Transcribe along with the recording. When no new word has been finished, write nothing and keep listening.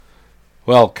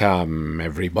Welcome,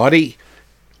 everybody.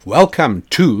 Welcome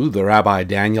to the Rabbi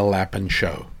Daniel Lapin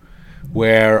Show,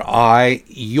 where I,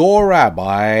 your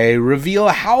rabbi, reveal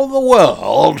how the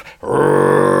world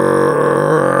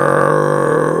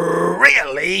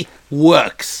really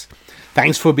works.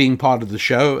 Thanks for being part of the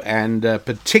show, and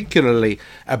particularly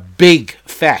a big,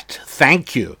 fat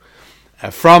thank you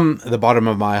from the bottom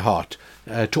of my heart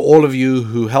to all of you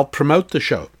who help promote the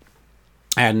show.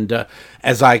 And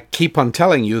as I keep on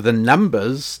telling you, the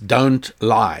numbers don't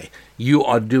lie. You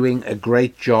are doing a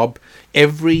great job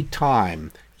every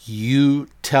time you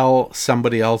tell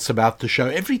somebody else about the show.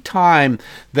 Every time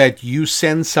that you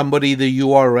send somebody the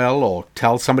URL or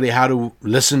tell somebody how to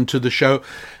listen to the show,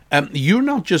 you're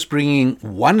not just bringing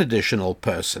one additional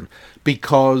person,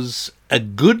 because a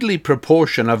goodly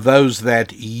proportion of those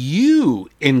that you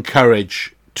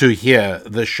encourage to hear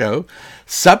the show,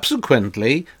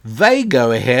 subsequently, they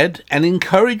go ahead and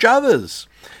encourage others.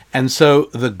 And so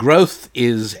the growth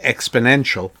is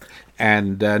exponential.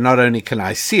 And not only can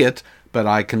I see it, but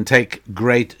I can take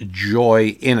great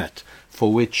joy in it,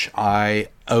 for which I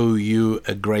owe you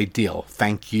a great deal.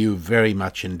 Thank you very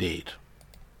much indeed.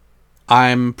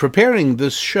 I'm preparing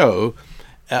this show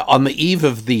on the eve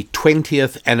of the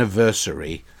 20th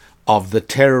anniversary of the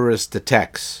terrorist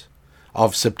attacks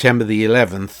of September the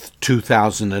 11th,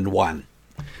 2001.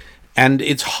 And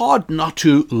it's hard not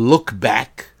to look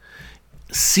back,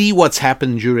 see what's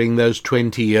happened during those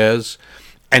 20 years,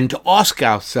 and to ask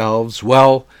ourselves,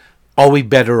 well, are we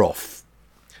better off?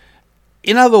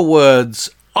 In other words,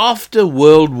 after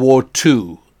World War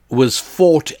II was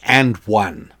fought and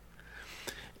won,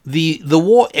 the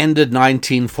war ended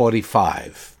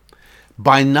 1945.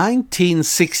 By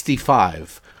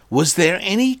 1965, was there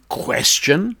any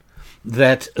question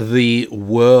that the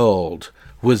world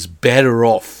was better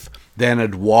off than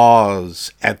it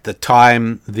was at the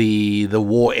time the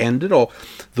war ended, or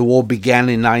the war began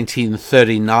in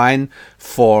 1939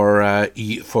 for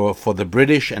the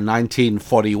British, and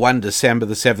 1941, December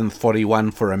the 7th,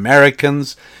 41 for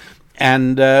Americans,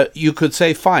 and you could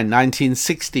say, fine,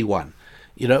 1961.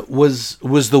 Was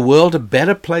the world a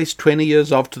better place 20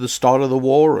 years after the start of the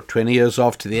war, or 20 years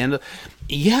after the end?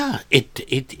 Yeah,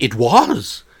 it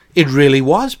was. It really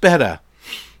was better.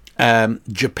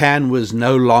 Japan was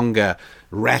no longer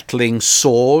rattling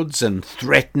swords and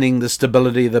threatening the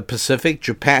stability of the Pacific.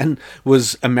 Japan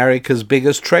was America's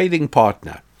biggest trading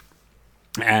partner.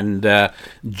 And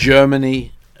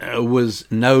Germany was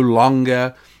no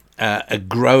longer a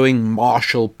growing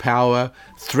martial power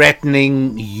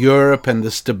threatening Europe and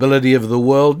the stability of the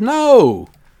world. No!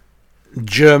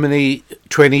 Germany,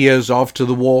 20 years after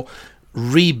the war,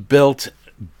 rebuilt,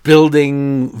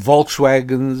 building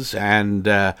Volkswagens and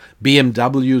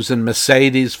BMWs and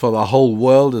Mercedes for the whole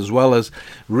world, as well as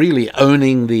really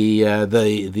owning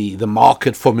the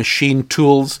market for machine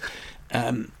tools.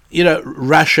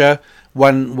 Russia,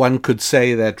 one could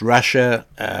say that Russia,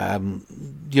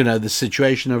 the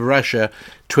situation of Russia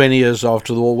 20 years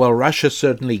after the war, well, Russia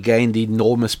certainly gained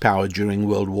enormous power during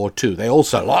World War II. They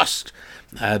also lost.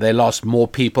 They lost more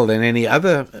people than any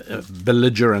other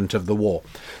belligerent of the war.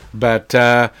 But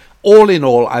all in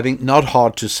all, I think not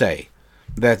hard to say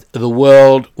that the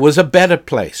world was a better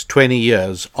place 20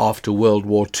 years after World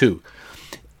War II.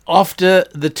 After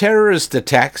the terrorist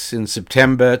attacks in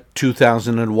September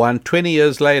 2001, 20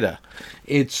 years later,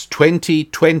 it's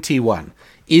 2021.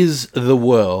 Is the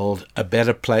world a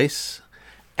better place?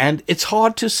 And it's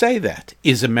hard to say that.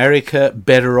 Is America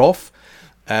better off?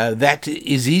 That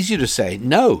is easy to say.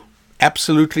 No,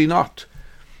 absolutely not.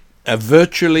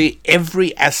 Virtually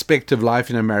every aspect of life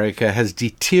in America has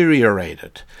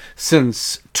deteriorated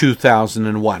since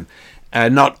 2001.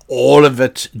 Not all of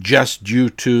it just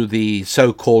due to the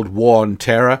so-called war on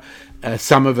terror.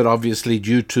 Some of it obviously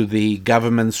due to the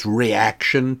government's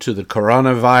reaction to the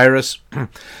coronavirus.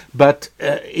 But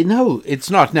no,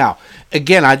 it's not. Now,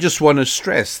 again, I just want to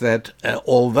stress that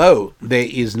although there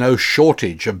is no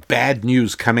shortage of bad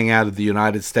news coming out of the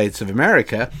United States of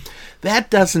America,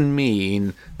 that doesn't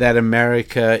mean that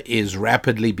America is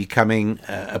rapidly becoming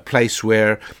a place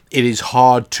where it is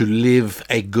hard to live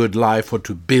a good life or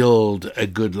to build a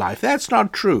good life. That's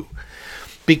not true,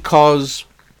 because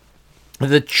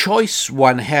the choice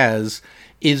one has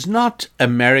is not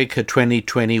America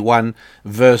 2021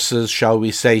 versus, shall we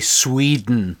say,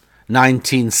 Sweden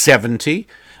 1970.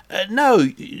 No,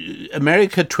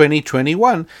 America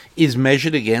 2021 is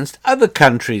measured against other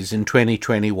countries in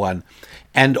 2021.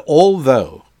 And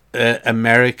although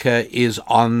America is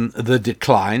on the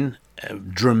decline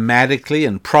dramatically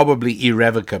and probably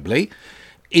irrevocably,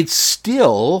 it's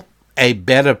still a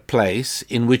better place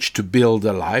in which to build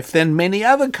a life than many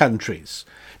other countries.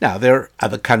 Now, there are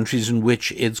other countries in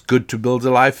which it's good to build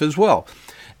a life as well.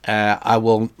 I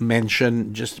will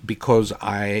mention, just because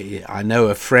I know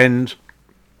a friend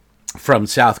from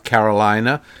South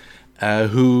Carolina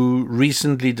who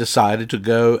recently decided to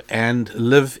go and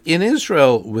live in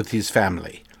Israel with his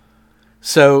family.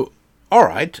 So, all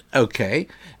right, okay.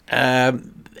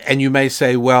 And you may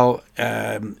say, well,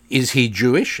 is he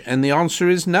Jewish? And the answer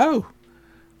is no,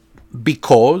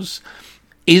 because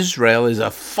Israel is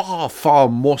a far, far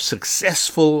more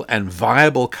successful and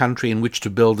viable country in which to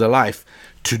build a life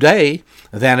today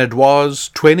than it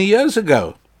was 20 years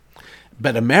ago.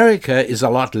 But America is a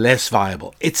lot less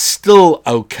viable. It's still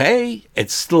okay.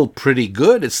 It's still pretty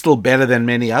good. It's still better than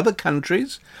many other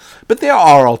countries. But there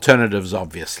are alternatives,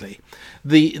 obviously.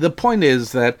 The point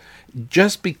is that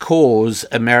just because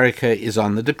America is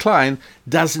on the decline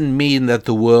doesn't mean that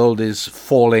the world is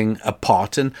falling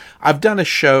apart. And I've done a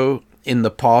show in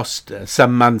the past,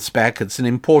 some months back, it's an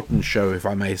important show, if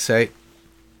I may say,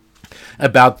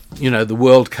 about, the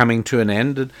world coming to an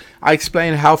end. And I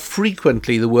explain how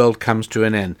frequently the world comes to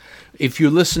an end. If you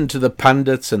listen to the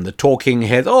pundits and the talking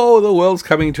heads, the world's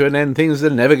coming to an end, things are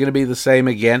never going to be the same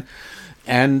again.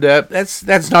 And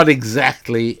that's not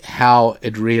exactly how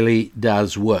it really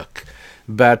does work.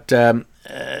 But after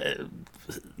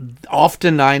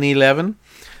 9/11,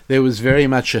 there was very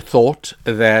much a thought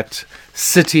that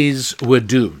cities were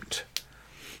doomed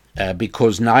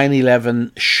because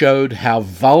 9/11 showed how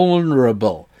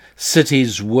vulnerable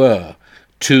cities were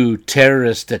to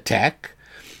terrorist attack.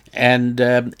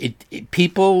 And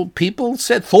people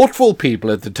said, thoughtful people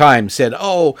at the time said,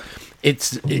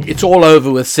 it's all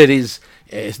over with cities.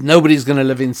 Nobody's going to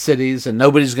live in cities, and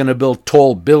nobody's going to build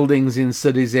tall buildings in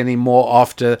cities anymore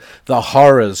after the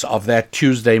horrors of that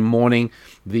Tuesday morning,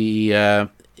 the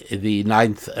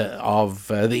 11th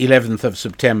of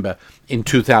September in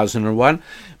 2001.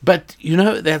 But,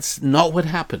 that's not what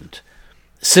happened.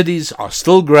 Cities are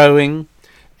still growing,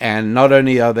 and not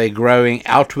only are they growing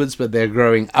outwards, but they're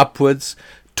growing upwards.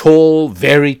 Tall,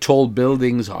 very tall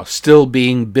buildings are still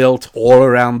being built all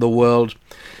around the world.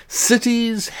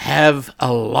 Cities have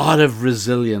a lot of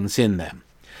resilience in them.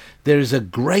 There is a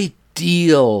great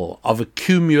deal of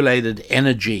accumulated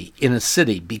energy in a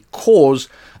city because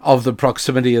of the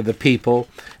proximity of the people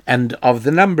and of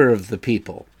the number of the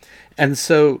people. And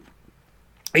so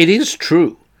it is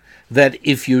true that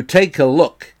if you take a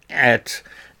look at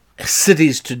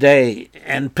cities today,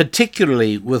 and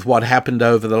particularly with what happened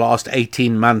over the last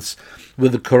 18 months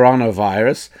with the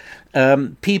coronavirus,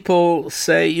 people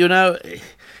say,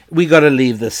 we got to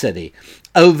leave the city.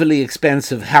 Overly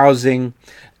expensive housing,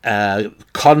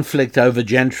 conflict over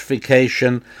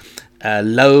gentrification,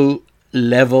 low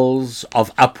levels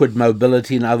of upward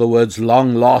mobility, in other words,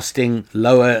 long-lasting,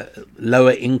 lower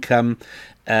income,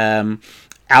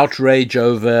 outrage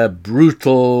over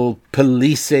brutal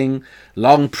policing,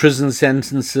 long prison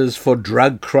sentences for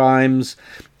drug crimes,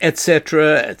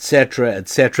 etc., etc.,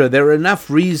 etc. There are enough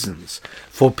reasons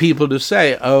for people to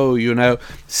say,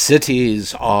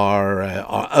 cities are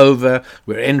over.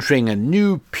 We're entering a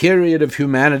new period of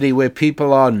humanity where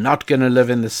people are not going to live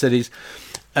in the cities.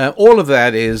 All of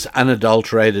that is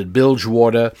unadulterated bilge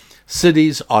water.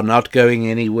 Cities are not going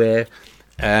anywhere.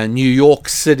 New York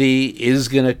City is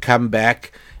going to come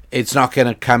back. It's not going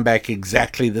to come back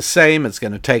exactly the same. It's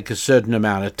going to take a certain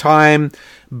amount of time,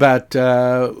 but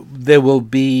there will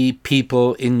be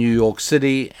people in New York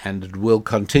City, and it will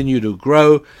continue to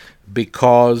grow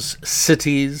because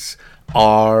cities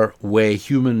are where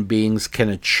human beings can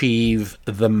achieve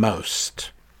the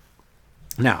most.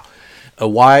 Now,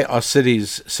 why are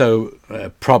cities so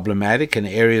problematic in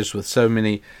areas with so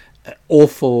many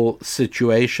awful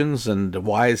situations, and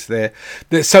why is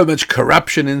there's so much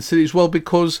corruption in cities? Well,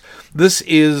 because this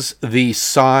is the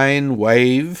sine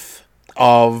wave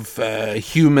of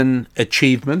human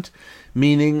achievement,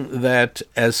 meaning that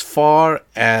as far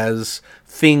as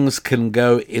things can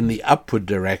go in the upward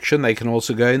direction, they can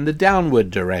also go in the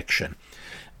downward direction.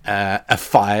 A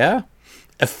fire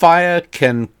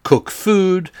can cook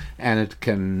food, and it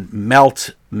can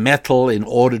melt metal in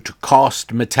order to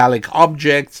cast metallic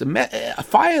objects.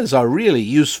 Fires are really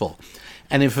useful.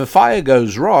 And if a fire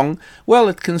goes wrong, well,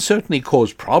 it can certainly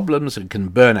cause problems. It can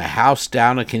burn a house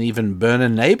down. It can even burn a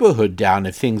neighborhood down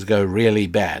if things go really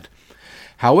bad.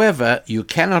 However, you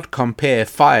cannot compare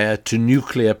fire to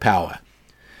nuclear power.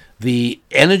 The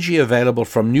energy available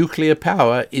from nuclear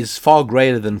power is far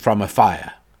greater than from a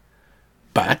fire.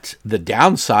 But the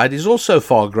downside is also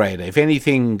far greater. If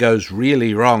anything goes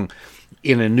really wrong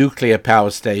in a nuclear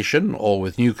power station or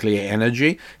with nuclear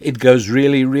energy, it goes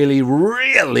really, really,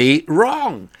 really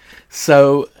wrong.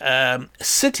 So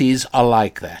cities are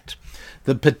like that.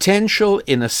 The potential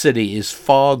in a city is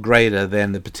far greater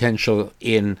than the potential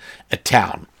in a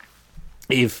town.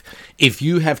 If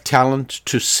you have talent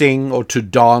to sing or to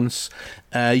dance,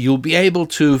 you'll be able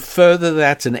to further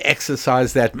that and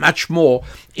exercise that much more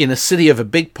in a city of a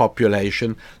big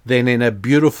population than in a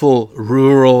beautiful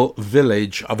rural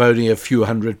village of only a few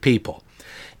hundred people.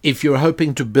 If you're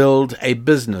hoping to build a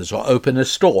business or open a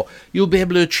store, you'll be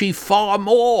able to achieve far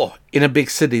more in a big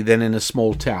city than in a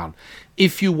small town.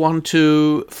 If you want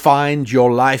to find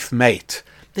your life mate,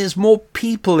 there's more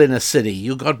people in a city.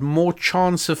 You've got more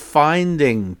chance of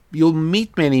finding. You'll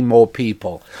meet many more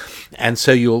people. And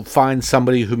so you'll find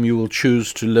somebody whom you will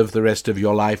choose to live the rest of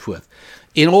your life with.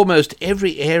 In almost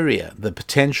every area, the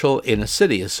potential in a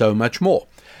city is so much more.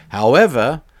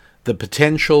 However, the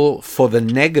potential for the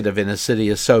negative in a city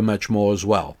is so much more as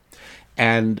well.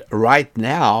 And right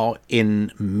now,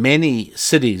 in many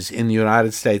cities in the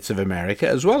United States of America,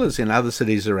 as well as in other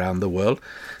cities around the world,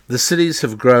 the cities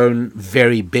have grown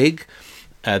very big.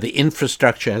 The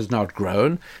infrastructure has not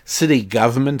grown. City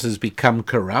government has become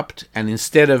corrupt. And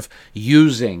instead of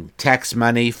using tax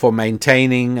money for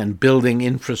maintaining and building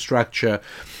infrastructure,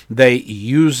 they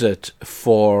use it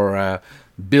for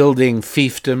building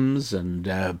fiefdoms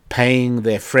and paying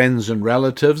their friends and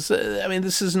relatives. I mean,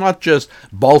 this is not just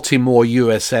Baltimore,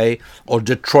 USA, or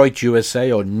Detroit, USA,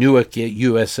 or Newark,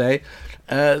 USA.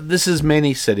 This is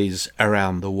many cities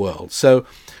around the world. So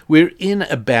we're in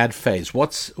a bad phase.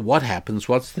 What happens?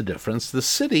 What's the difference? The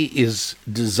city is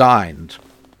designed,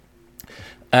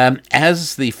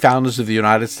 as the founders of the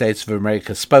United States of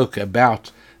America spoke about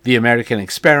the American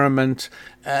experiment.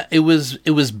 It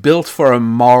was built for a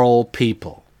moral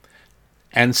people,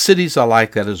 and cities are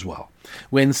like that as well.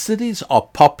 When cities are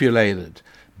populated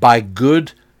by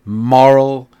good,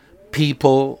 moral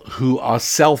people who are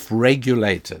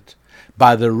self-regulated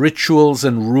by the rituals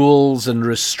and rules and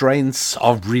restraints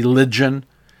of religion,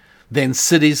 then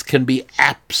cities can be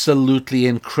absolutely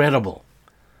incredible.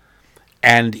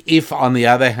 And if, on the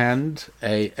other hand,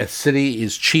 a city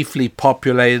is chiefly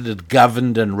populated,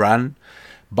 governed, and run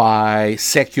by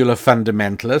secular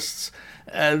fundamentalists,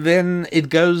 then it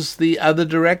goes the other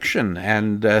direction,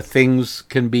 and things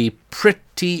can be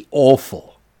pretty awful.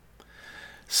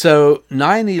 So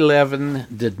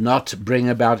 9/11 did not bring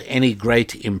about any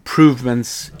great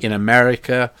improvements in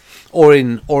America or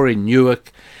in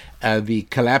Newark. The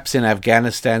collapse in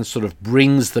Afghanistan sort of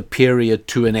brings the period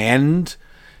to an end.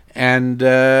 And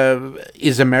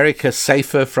is America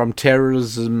safer from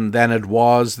terrorism than it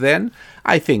was then?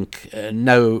 I think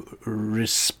no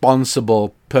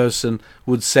responsible person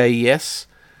would say yes.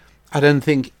 I don't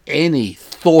think any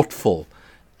thoughtful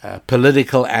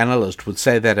political analyst would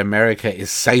say that America is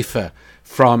safer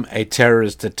from a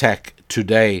terrorist attack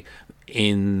today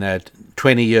in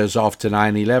 20 years after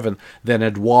 9/11 than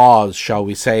it was, shall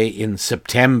we say, in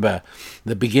September,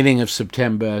 the beginning of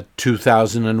September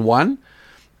 2001.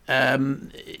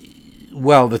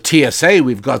 Well, the TSA,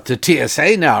 we've got the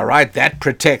TSA now, right? That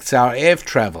protects our air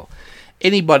travel.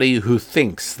 Anybody who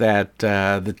thinks that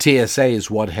the TSA is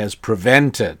what has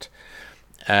prevented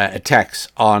attacks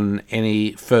on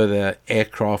any further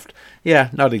aircraft,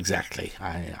 not exactly.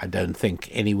 I don't think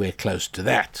anywhere close to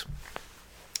that.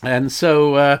 And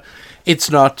so it's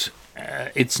not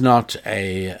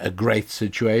a great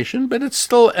situation, but it's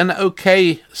still an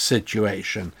okay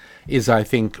situation, is I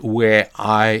think where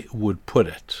I would put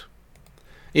it.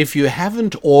 If you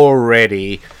haven't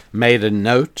already made a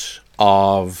note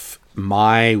of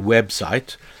my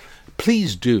website,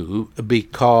 please do,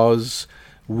 because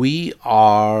we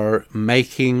are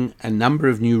making a number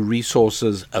of new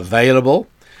resources available,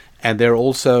 and there are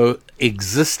also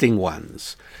existing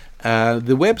ones.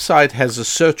 The website has a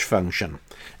search function,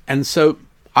 and so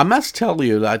I must tell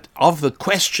you that of the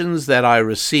questions that I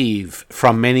receive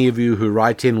from many of you who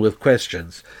write in with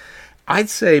questions, I'd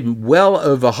say well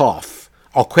over half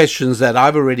are questions that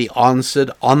I've already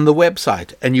answered on the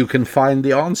website, and you can find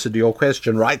the answer to your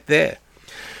question right there.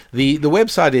 The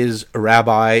website is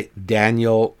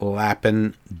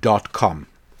rabbidaniellapin.com.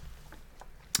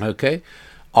 Okay?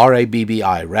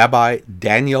 RABBI,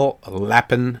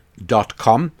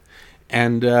 rabbidaniellapin.com.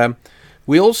 And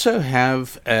we also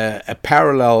have a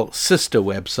parallel sister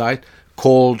website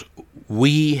called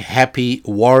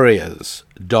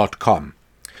WeHappyWarriors.com.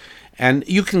 And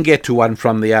you can get to one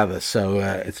from the other, so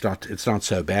it's not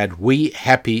so bad.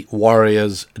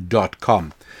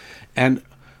 WeHappyWarriors.com. And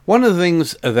one of the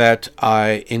things that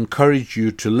I encourage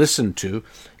you to listen to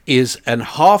is an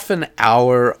half an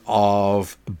hour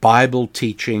of Bible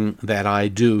teaching that I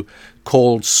do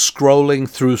called Scrolling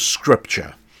Through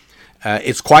Scripture.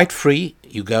 It's quite free.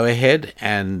 You go ahead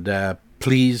and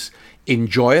please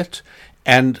enjoy it.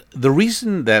 And the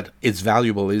reason that it's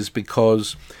valuable is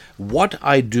because what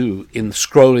I do in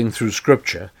scrolling through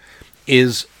Scripture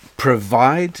is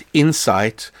provide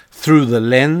insight through the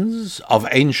lens of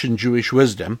ancient Jewish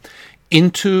wisdom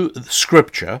into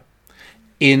Scripture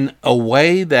in a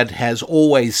way that has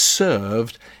always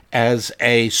served as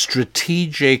a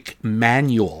strategic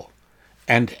manual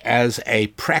and as a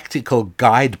practical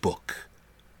guidebook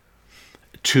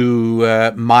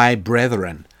to my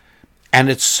brethren. And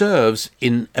it serves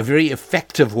in a very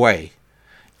effective way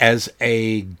as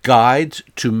a guide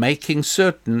to making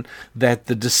certain that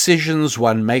the decisions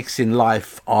one makes in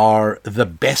life are the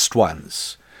best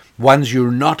ones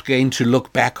you're not going to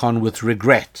look back on with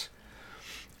regret.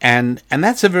 And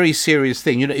that's a very serious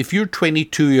thing. You know, if you're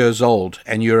 22 years old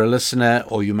and you're a listener,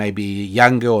 or you may be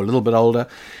younger or a little bit older,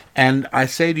 and I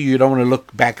say to you, you don't want to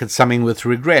look back at something with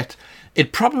regret,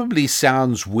 it probably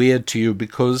sounds weird to you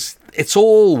because it's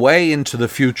all way into the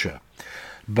future.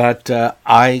 But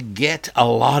I get a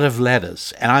lot of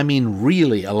letters, and I mean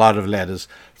really a lot of letters,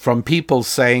 from people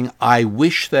saying, I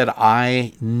wish that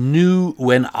I knew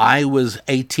when I was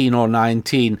 18 or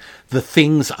 19 the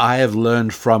things I have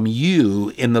learned from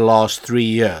you in the last 3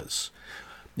 years.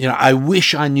 You know, I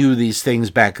wish I knew these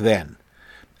things back then.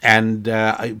 And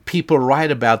people write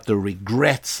about the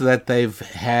regrets that they've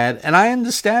had, and I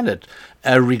understand it.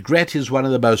 A regret is one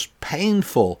of the most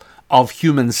painful of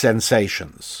human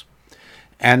sensations.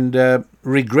 And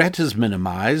regret is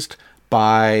minimized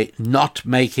by not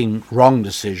making wrong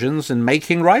decisions and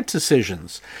making right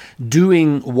decisions,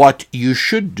 doing what you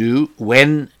should do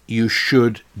when you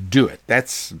should do it.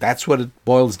 That's what it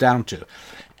boils down to.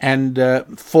 And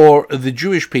for the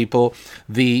Jewish people,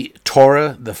 the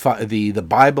Torah, the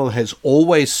Bible, has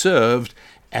always served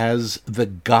as the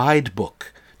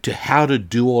guidebook to how to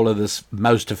do all of this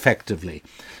most effectively.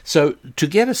 So to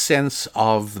get a sense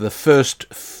of the first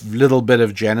little bit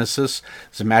of Genesis,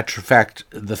 as a matter of fact,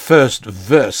 the first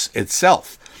verse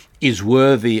itself is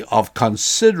worthy of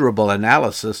considerable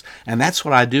analysis, and that's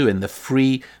what I do in the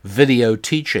free video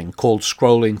teaching called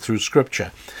Scrolling Through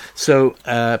Scripture. So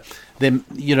there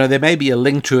may be a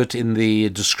link to it in the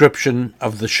description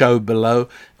of the show below.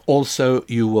 Also,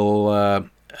 you will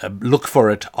look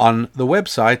for it on the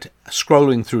website,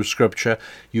 Scrolling Through Scripture.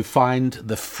 You find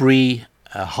the free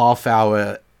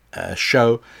half-hour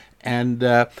show,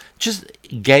 and just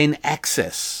gain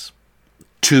access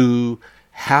to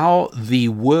how the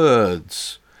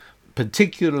words,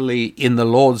 particularly in the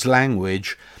Lord's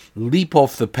language, leap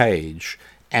off the page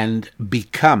and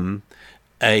become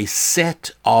a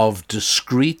set of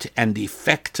discrete and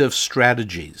effective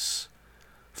strategies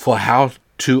for how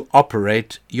to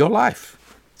operate your life.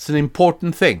 It's an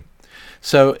important thing.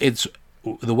 So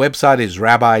the website is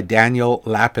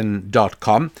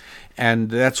rabbidaniellapin.com, and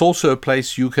that's also a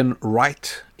place you can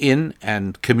write in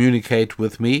and communicate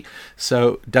with me.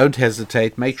 So don't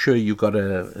hesitate. Make sure you've got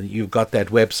that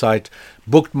website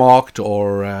bookmarked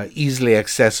or easily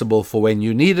accessible for when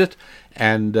you need it.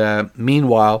 And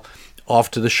meanwhile,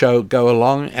 after the show, go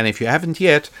along, and if you haven't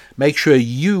yet, make sure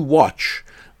you watch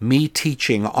me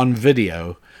teaching on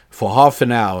video for half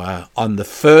an hour on the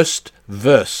first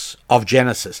verse of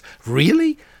Genesis.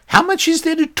 Really? How much is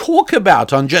there to talk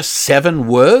about on just 7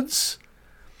 words?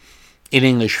 In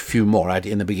English, a few more, right?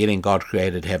 In the beginning, God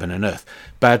created heaven and earth.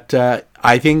 But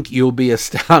I think you'll be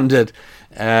astounded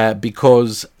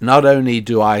because not only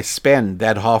do I spend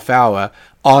that half hour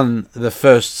on the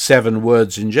first 7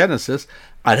 words in Genesis,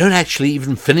 I don't actually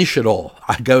even finish it all.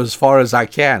 I go as far as I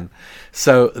can.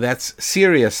 So that's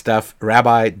serious stuff,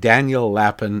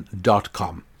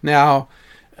 rabbidaniellapin.com. Now,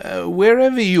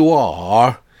 wherever you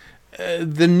are,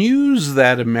 the news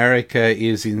that America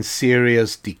is in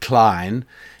serious decline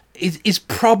is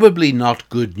probably not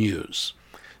good news,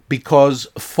 because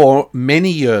for many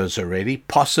years already,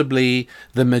 possibly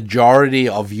the majority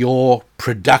of your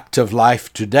productive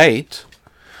life to date,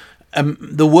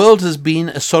 the world has been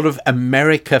a sort of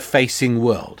America-facing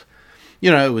world.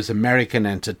 You know, it was American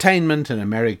entertainment and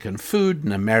American food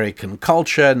and American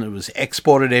culture, and it was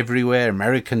exported everywhere,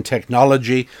 American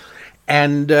technology,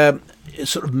 and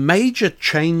sort of major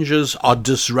changes are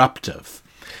disruptive.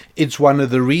 It's one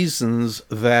of the reasons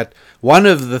that one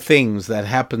of the things that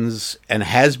happens and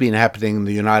has been happening in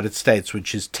the United States,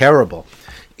 which is terrible,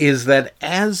 is that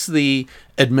as the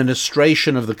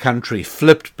administration of the country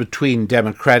flipped between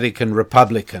Democratic and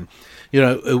Republican, you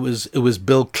know, it was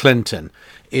Bill Clinton,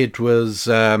 it was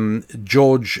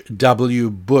George W.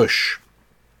 Bush,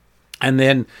 and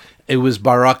then it was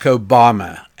Barack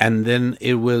Obama, and then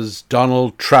it was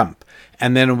Donald Trump,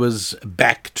 and then it was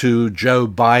back to Joe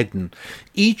Biden.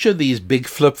 Each of these big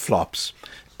flip-flops,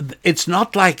 it's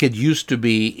not like it used to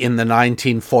be in the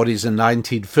 1940s and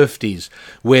 1950s,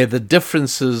 where the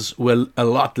differences were a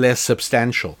lot less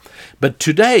substantial. But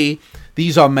today,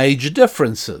 these are major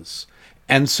differences.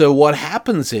 And so what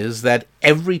happens is that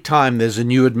every time there's a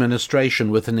new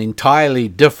administration with an entirely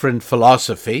different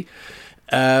philosophy,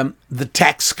 the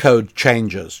tax code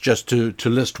changes, just to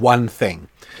list one thing.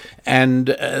 And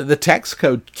the tax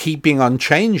code keeping on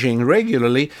changing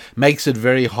regularly makes it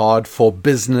very hard for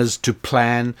business to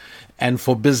plan and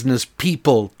for business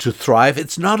people to thrive.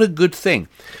 It's not a good thing.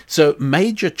 So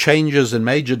major changes and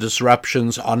major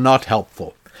disruptions are not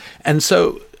helpful. And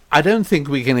so I don't think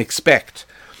we can expect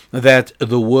that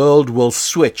the world will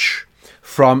switch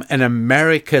from an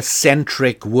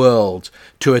America-centric world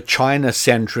to a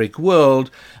China-centric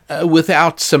world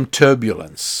without some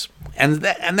turbulence. And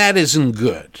that isn't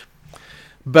good.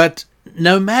 But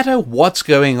no matter what's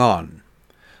going on,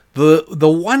 the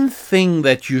one thing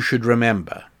that you should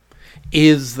remember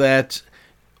is that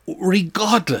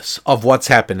regardless of what's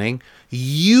happening,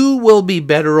 you will be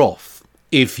better off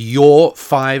if your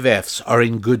 5 Fs are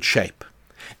in good shape.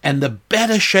 And the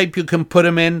better shape you can put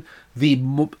them in,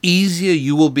 the easier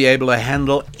you will be able to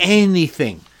handle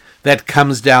anything that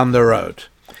comes down the road.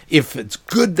 If it's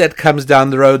good that comes down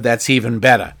the road, that's even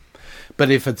better. But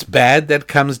if it's bad that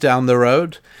comes down the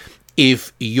road,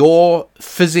 if your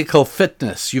physical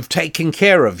fitness you've taken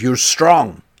care of, you're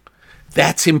strong,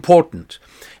 that's important.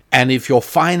 And if your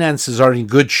finances are in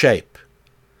good shape,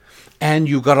 and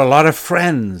you've got a lot of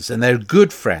friends, and they're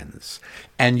good friends,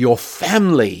 and your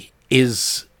family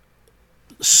is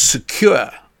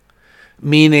secure,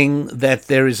 meaning that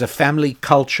there is a family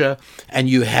culture and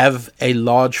you have a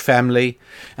large family.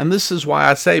 And this is why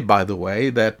I say, by the way,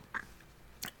 that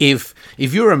if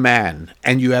you're a man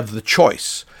and you have the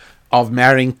choice of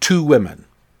marrying 2 women,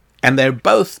 and they're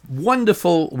both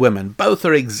wonderful women, both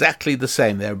are exactly the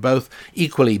same, they're both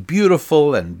equally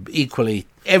beautiful and equally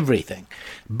everything,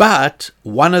 but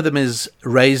one of them is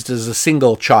raised as a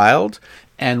single child,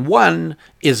 and one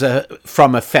is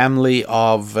from a family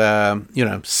of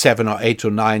 7 or 8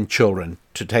 or 9 children,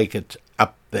 to take it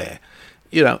up there.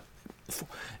 You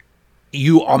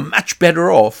are much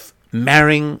better off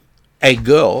marrying a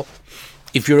girl.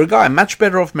 If you're a guy, much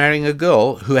better off marrying a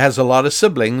girl who has a lot of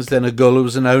siblings than a girl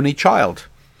who's an only child.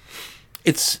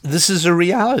 This is a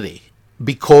reality,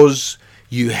 because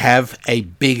you have a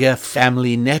bigger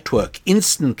family network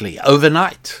instantly,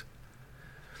 overnight.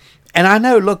 And I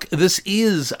know, look, this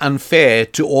is unfair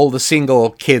to all the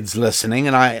single kids listening,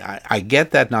 and I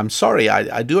get that, and I'm sorry,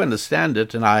 I do understand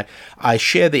it, and I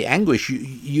share the anguish.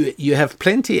 You have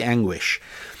plenty anguish.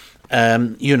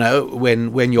 When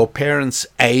your parents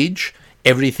age,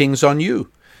 everything's on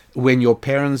you. When your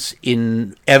parents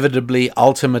inevitably,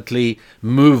 ultimately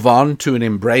move on to an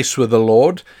embrace with the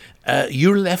Lord,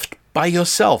 you're left by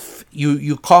yourself.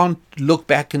 You can't look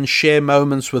back and share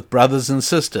moments with brothers and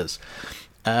sisters.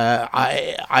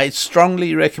 I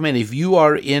strongly recommend, if you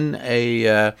are in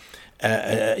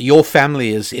your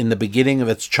family is in the beginning of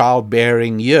its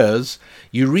childbearing years,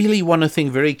 you really want to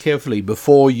think very carefully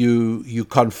before you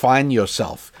confine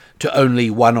yourself to only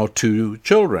 1 or 2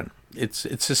 children. It's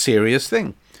a serious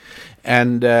thing.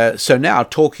 And so now,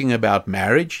 talking about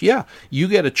marriage, you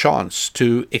get a chance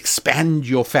to expand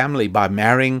your family by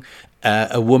marrying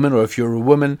a woman, or if you're a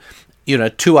woman,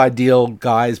 2 ideal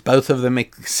guys, both of them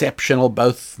exceptional,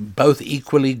 both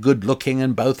equally good looking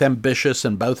and both ambitious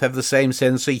and both have the same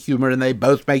sense of humor and they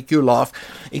both make you laugh,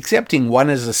 excepting one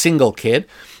is a single kid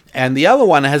and the other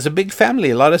one has a big family,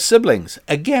 a lot of siblings.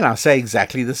 Again, I say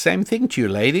exactly the same thing to you,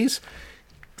 ladies.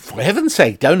 For heaven's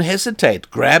sake, don't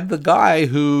hesitate. Grab the guy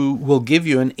who will give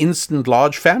you an instant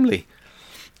large family.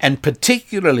 And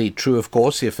particularly true, of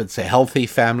course, if it's a healthy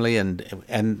family,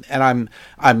 and I'm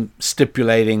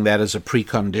stipulating that as a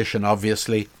precondition,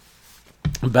 obviously.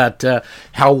 But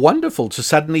how wonderful to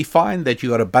suddenly find that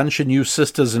you've got a bunch of new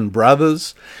sisters and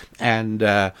brothers,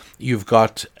 and you've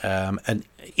got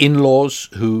in-laws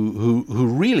who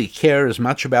really care as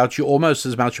much about you, almost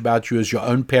as much about you as your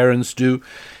own parents do.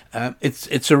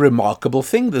 It's a remarkable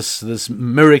thing, this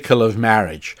miracle of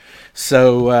marriage.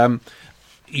 So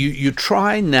you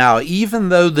try now, even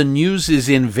though the news is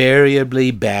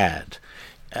invariably bad,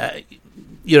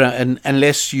 and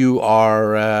unless you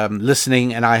are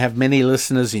listening, and I have many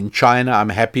listeners in China, I'm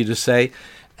happy to say,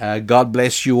 God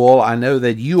bless you all. I know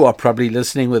that you are probably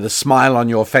listening with a smile on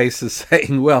your faces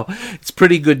saying, well, it's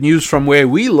pretty good news from where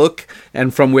we look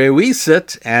and from where we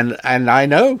sit, and I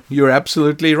know you're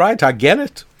absolutely right. I get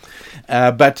it.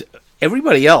 But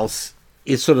everybody else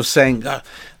is sort of saying,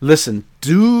 listen,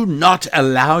 do not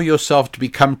allow yourself to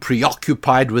become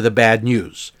preoccupied with the bad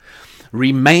news.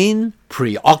 Remain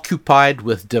preoccupied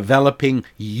with developing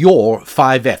your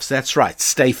 5Fs. That's right.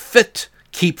 Stay fit,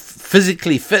 keep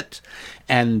physically fit,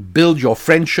 and build your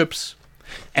friendships,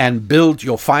 and build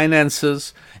your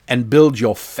finances, and build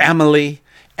your family,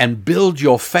 and build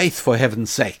your faith, for heaven's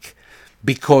sake.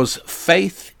 Because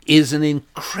faith is an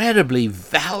incredibly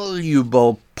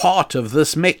valuable part of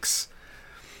this mix.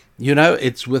 You know,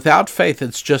 it's without faith,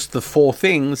 it's just the four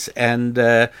things, and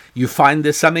you find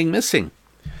there's something missing.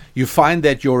 You find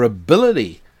that your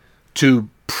ability to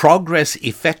progress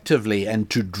effectively and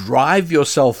to drive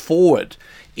yourself forward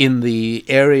in the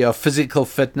area of physical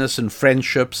fitness and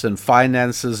friendships and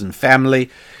finances and family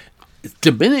is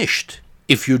diminished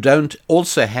if you don't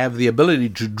also have the ability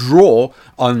to draw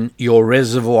on your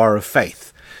reservoir of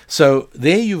faith. So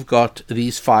there you've got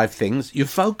these 5 things. You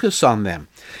focus on them.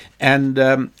 And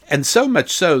so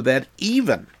much so that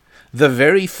even the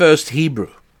very first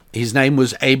Hebrew, his name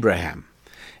was Abraham,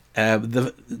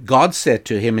 God said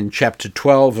to him in chapter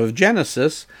 12 of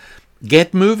Genesis,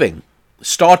 get moving,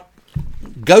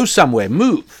 go somewhere,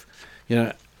 move. You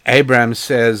know, Abraham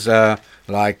says,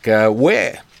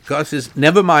 where? God says,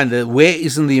 never mind, where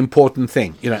isn't the important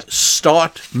thing. You know,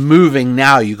 start moving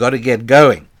now. You got to get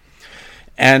going.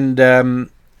 And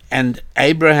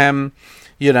Abraham,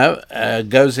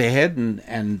 goes ahead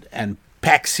and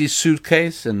packs his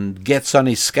suitcase and gets on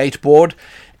his skateboard,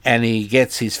 and he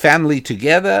gets his family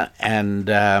together, and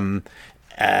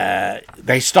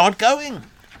they start going.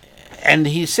 And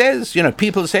he says,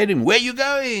 people say to him, where are you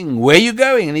going? Where are you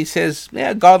going? And he says,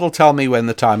 yeah, God will tell me when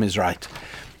the time is right.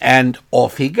 And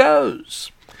off he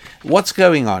goes. What's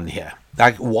going on here?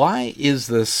 Like, why is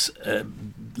this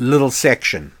little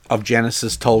section of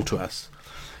Genesis told to us?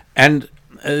 And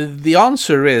the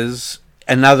answer is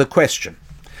another question.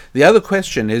 The other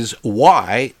question is,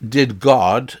 why did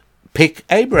God pick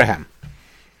Abraham?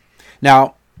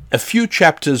 Now, a few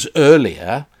chapters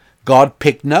earlier, God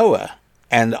picked Noah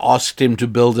and asked him to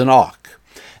build an ark.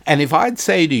 And if I'd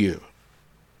say to you,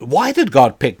 why did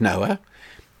God pick Noah?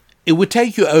 It would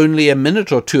take you only a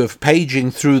minute or two of paging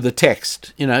through the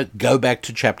text. Go back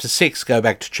to chapter 6, go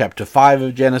back to chapter 5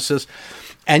 of Genesis,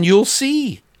 and you'll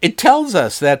see it tells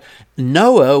us that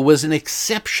Noah was an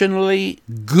exceptionally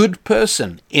good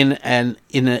person in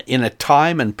a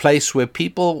time and place where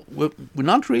people were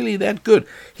not really that good.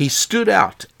 He stood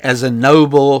out as a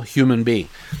noble human being.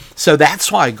 So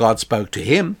that's why God spoke to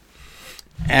him.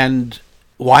 And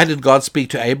why did God speak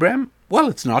to Abraham? Well,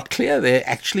 it's not clear there.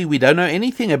 Actually, we don't know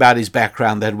anything about his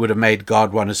background that would have made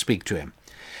God want to speak to him.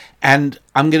 And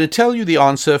I'm going to tell you the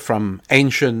answer from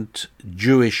ancient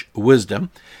Jewish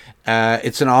wisdom.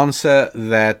 It's an answer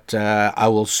that I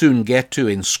will soon get to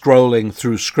in scrolling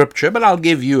through Scripture, but I'll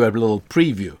give you a little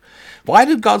preview. Why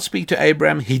did God speak to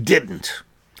Abraham? He didn't.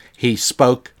 He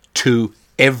spoke to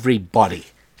everybody.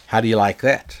 How do you like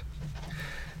that?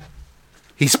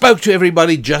 He spoke to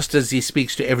everybody just as he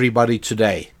speaks to everybody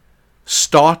today.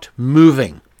 Start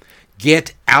moving.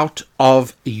 Get out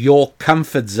of your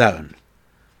comfort zone.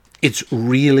 It's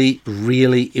really,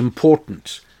 really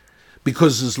important.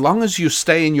 Because as long as you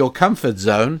stay in your comfort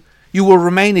zone, you will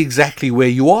remain exactly where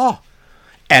you are.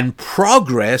 And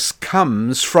progress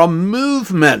comes from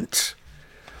movement.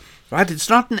 Right? It's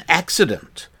not an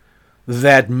accident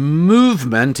that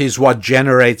movement is what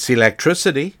generates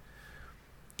electricity.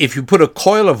 If you put a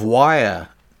coil of wire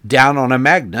down on a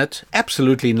magnet,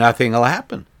 absolutely nothing will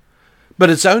happen. But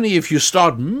it's only if you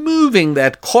start moving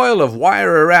that coil of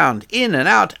wire around, in and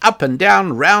out, up and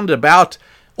down, round about,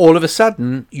 all of a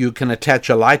sudden you can attach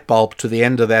a light bulb to the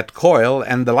end of that coil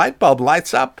and the light bulb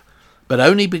lights up, but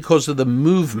only because of the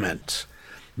movement.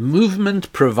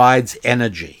 Movement provides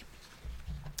energy.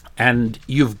 And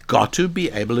you've got to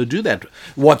be able to do that.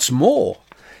 What's more,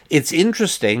 it's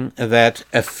interesting that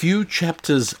a few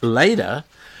chapters later,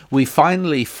 we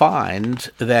finally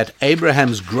find that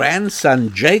Abraham's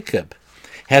grandson Jacob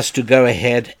has to go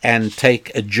ahead and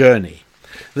take a journey.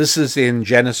 This is in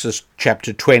Genesis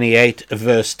chapter 28,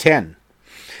 verse 10.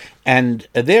 And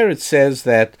there it says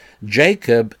that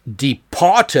Jacob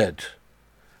departed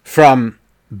from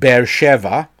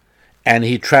Beersheba and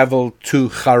he traveled to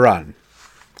Haran.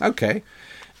 Okay.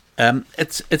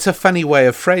 It's a funny way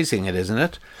of phrasing it, isn't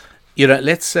it?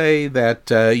 Let's say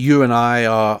that you and I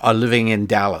are living in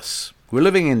Dallas. We're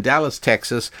living in Dallas,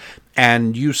 Texas,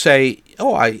 and you say,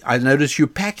 oh, I notice you're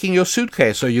packing your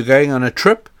suitcase. Are you going on a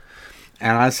trip?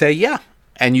 And I say, yeah.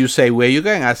 And you say, where are you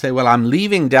going? I say, well, I'm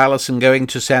leaving Dallas and going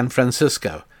to San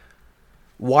Francisco.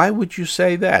 Why would you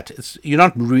say that? You're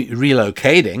not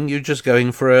relocating. You're just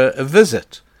going for a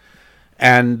visit.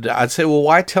 And I'd say, well,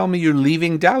 why tell me you're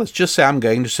leaving Dallas? Just say I'm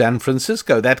going to San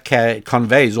Francisco. That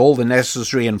conveys all the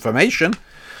necessary information.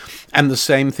 And the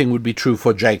same thing would be true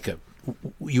for Jacob.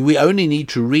 We only need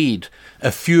to read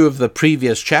a few of the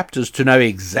previous chapters to know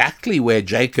exactly where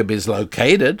Jacob is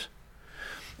located.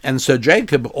 And so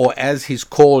Jacob, or as he's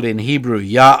called in Hebrew,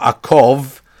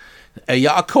 Yaakov,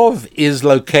 Yaakov is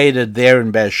located there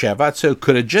in Beersheba. So it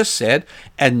could have just said,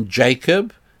 and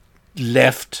Jacob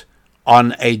left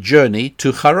on a journey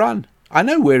to Haran. I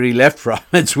know where he left from.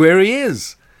 It's where he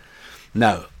is.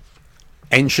 No.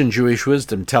 Ancient Jewish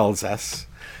wisdom tells us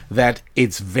that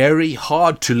it's very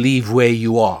hard to leave where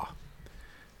you are.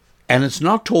 And it's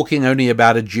not talking only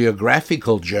about a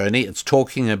geographical journey, it's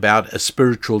talking about a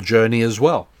spiritual journey as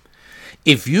well.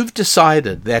 If you've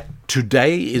decided that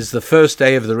today is the first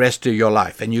day of the rest of your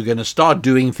life and you're going to start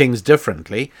doing things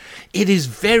differently, it is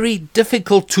very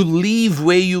difficult to leave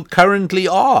where you currently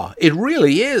are. It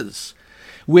really is.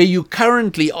 Where you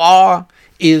currently are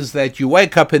is that you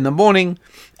wake up in the morning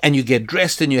and you get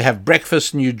dressed and you have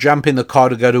breakfast and you jump in the car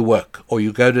to go to work, or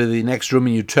you go to the next room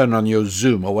and you turn on your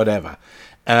Zoom or whatever.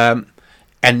 And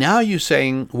now you're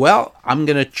saying, well, I'm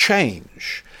going to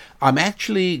change. I'm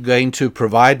actually going to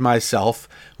provide myself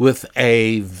with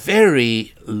a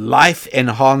very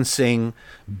life-enhancing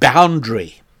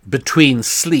boundary between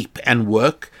sleep and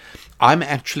work. I'm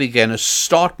actually going to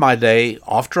start my day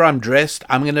after I'm dressed.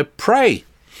 I'm going to pray.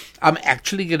 I'm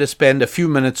actually going to spend a few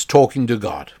minutes talking to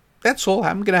God. That's all.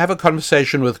 I'm going to have a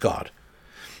conversation with God.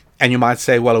 And you might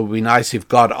say, well, it would be nice if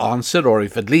God answered, or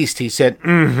if at least he said,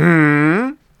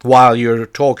 while you're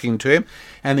talking to him.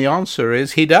 And the answer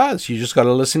is he does. You just got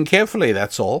to listen carefully.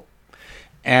 That's all.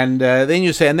 And then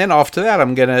you say, and then after that,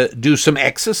 I'm going to do some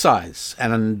exercise.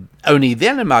 And only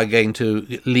then am I going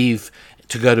to leave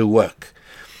to go to work.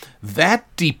 That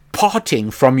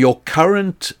departing from your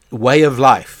current way of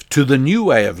life to the new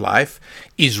way of life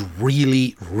is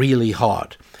really, really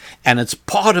hard. And it's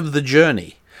part of the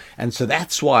journey. And so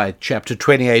that's why chapter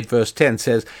 28, verse 10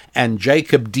 says, and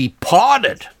Jacob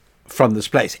departed from this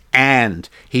place, and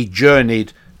he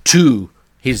journeyed to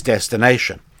his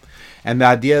destination. And the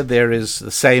idea there is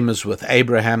the same as with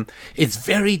Abraham. It's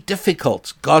very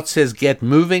difficult. God says, get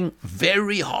moving.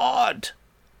 Very hard.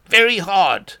 Very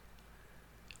hard.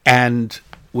 And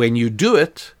when you do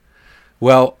it,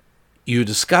 well, you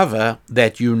discover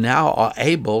that you now are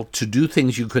able to do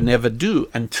things you could never do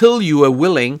until you are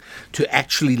willing to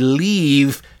actually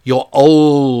leave your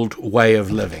old way of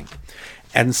living.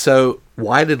 And so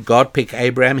why did God pick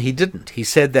Abraham? He didn't. He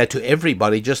said that to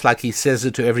everybody, just like he says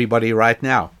it to everybody right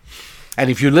now. And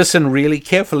if you listen really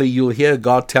carefully, you'll hear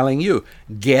God telling you,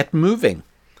 get moving.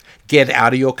 Get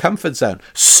out of your comfort zone.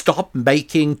 Stop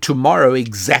making tomorrow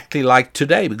exactly like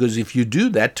today, because if you do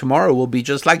that, tomorrow will be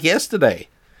just like yesterday.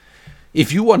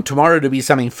 If you want tomorrow to be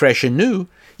something fresh and new,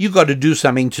 you've got to do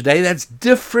something today that's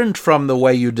different from the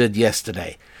way you did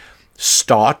yesterday.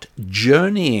 Start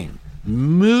journeying.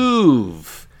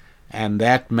 Move. And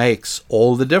that makes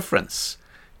all the difference.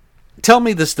 Tell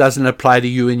me this doesn't apply to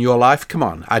you in your life. Come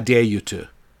on, I dare you to.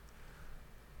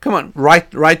 Come on,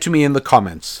 write to me in the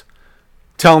comments.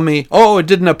 Tell me, oh, it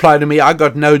didn't apply to me. I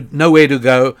got nowhere to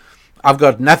go. I've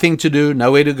got nothing to do,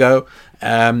 nowhere to go.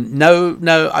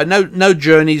 No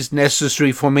journeys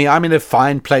necessary for me. I'm in a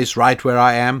fine place right where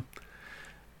I am.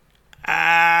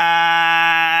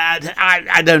 I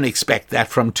don't expect that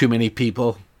from too many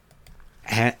people.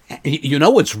 And you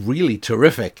know what's really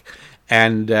terrific?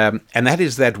 And that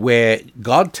is that where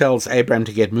God tells Abraham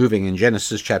to get moving in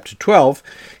Genesis chapter 12,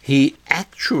 he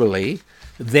actually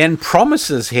then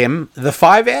promises him the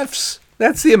 5 F's.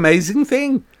 That's the amazing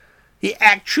thing. He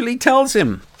actually tells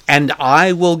him, and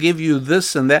I will give you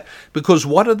this and that. Because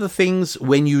what are the things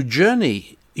when you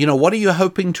journey? You know, what are you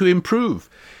hoping to improve?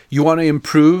 You want to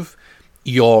improve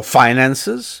your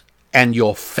finances and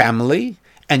your family,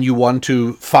 and you want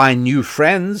to find new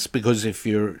friends, because if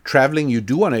you're traveling, you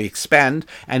do want to expand.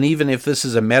 And even if this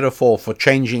is a metaphor for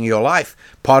changing your life,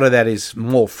 part of that is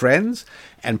more friends,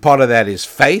 and part of that is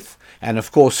faith, and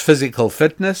of course physical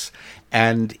fitness.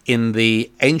 And in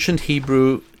the ancient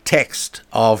Hebrew text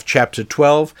of chapter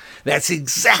 12, that's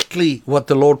exactly what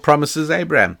the Lord promises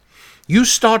Abraham. You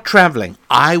start traveling,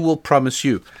 I will promise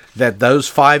you that those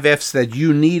 5 F's that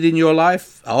you need in your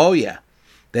life, oh yeah,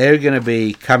 they're going to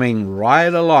be coming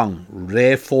right along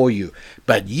there for you.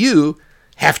 But you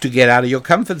have to get out of your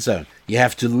comfort zone. You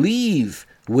have to leave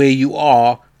where you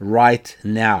are right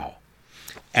now.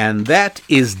 And that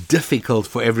is difficult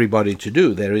for everybody to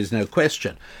do. There is no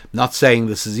question. I'm not saying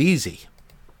this is easy.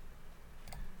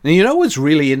 Now, you know what's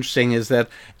really interesting is that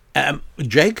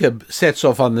Jacob sets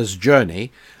off on this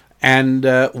journey, and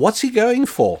what's he going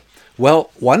for?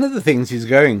 Well, one of the things he's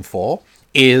going for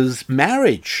is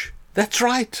marriage. That's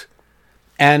right.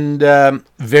 And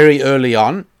very early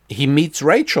on, he meets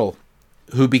Rachel,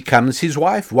 who becomes his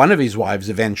wife, one of his wives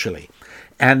eventually.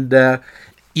 And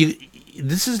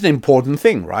this is an important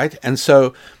thing, right? And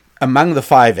so among the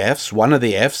 5 F's, one of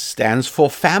the F's stands for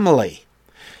family.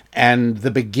 And the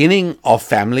beginning of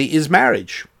family is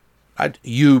marriage. Right?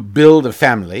 You build a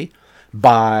family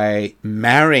by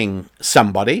marrying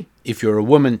somebody. If you're a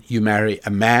woman, you marry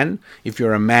a man. If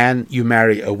you're a man, you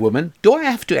marry a woman. Do I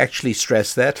have to actually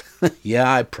stress that?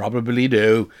 Yeah, I probably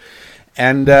do.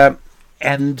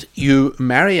 And you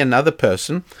marry another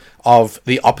person of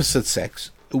the opposite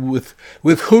sex with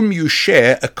whom you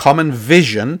share a common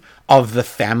vision of the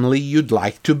family you'd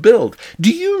like to build.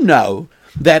 Do you know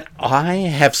that I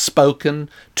have spoken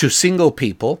to single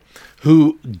people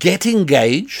who get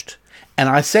engaged, and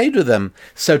I say to them,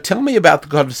 so tell me about the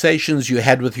conversations you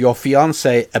had with your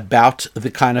fiancé about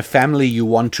the kind of family you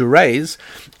want to raise,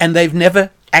 and they've never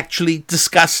actually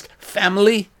discussed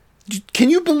family. Can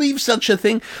you believe such a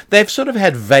thing? They've sort of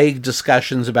had vague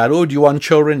discussions about, oh, do you want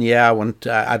children? Yeah,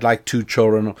 I'd like 2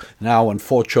 children. Or, now I want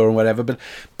 4 children, whatever.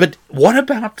 But what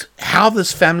about how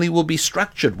this family will be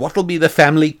structured? What will be the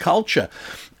family culture?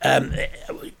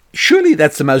 Surely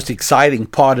that's the most exciting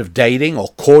part of dating, or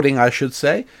courting, I should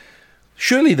say.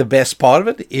 Surely the best part of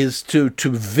it is to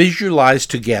visualize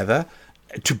together,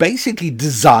 to basically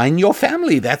design your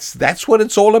family. That's what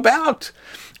it's all about.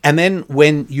 And then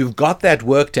when you've got that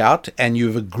worked out and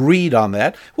you've agreed on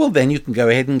that, well, then you can go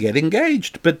ahead and get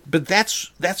engaged. But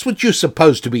that's what you're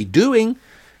supposed to be doing,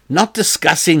 not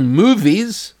discussing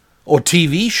movies or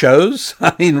TV shows.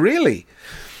 I mean, really.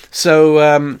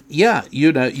 So, yeah,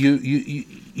 you know,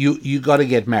 you got to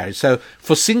get married. So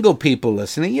for single people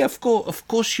listening, yeah, of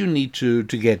course you need to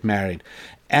get married.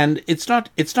 And it's not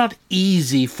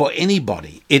easy for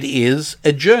anybody. It is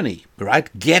a journey, right?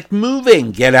 Get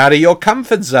moving, get out of your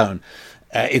comfort zone.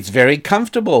 It's very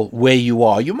comfortable where you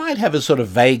are. You might have a sort of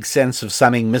vague sense of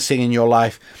something missing in your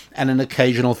life and an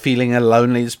occasional feeling of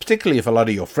loneliness, particularly if a lot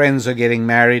of your friends are getting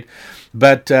married.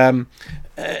 But,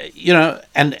 you know,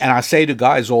 and I say to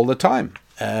guys all the time,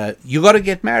 you got to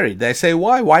get married. They say,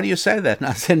 why? Why do you say that? And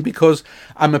I said, because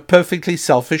I'm a perfectly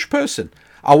selfish person.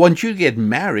 I want you to get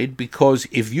married because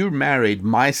if you're married,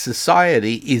 my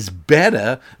society is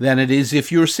better than it is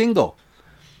if you're single.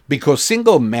 Because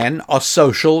single men are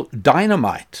social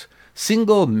dynamite.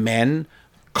 Single men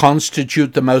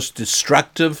constitute the most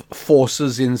destructive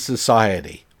forces in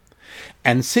society.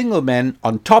 And single men,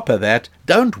 on top of that,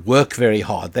 don't work very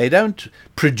hard. They don't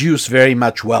produce very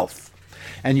much wealth.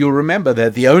 And you'll remember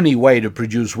that the only way to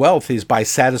produce wealth is by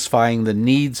satisfying the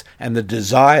needs and the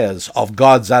desires of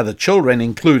God's other children,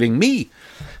 including me.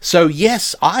 So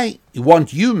yes, I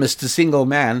want you, Mr. Single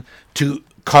Man, to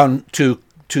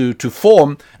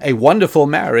form a wonderful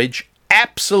marriage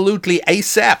absolutely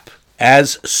ASAP,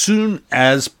 as soon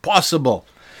as possible.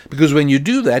 Because when you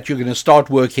do that, you're going to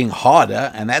start working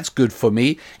harder, and that's good for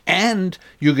me, and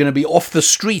you're going to be off the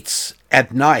streets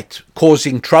at night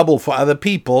causing trouble for other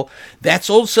people. That's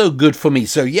also good for me.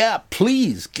 So yeah,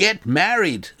 please get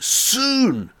married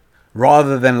soon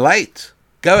rather than late.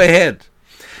 Go ahead.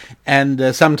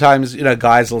 And sometimes, you know,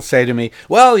 guys will say to me,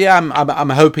 well, yeah, I'm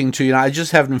hoping to, you know, I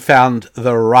just haven't found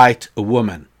the right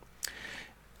woman.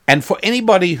 And for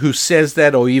anybody who says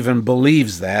that or even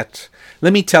believes that,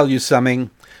 let me tell you something.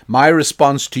 My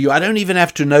response to you, I don't even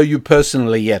have to know you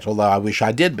personally yet, although I wish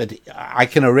I did, but I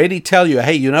can already tell you,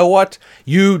 hey, you know what?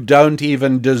 You don't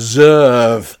even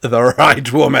deserve the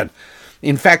right woman.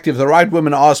 In fact, if the right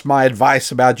woman asked my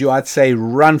advice about you, I'd say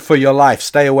run for your life,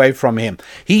 stay away from him.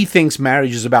 He thinks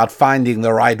marriage is about finding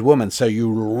the right woman, so you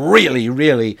really,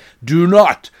 really do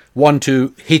not want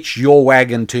to hitch your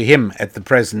wagon to him at the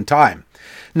present time.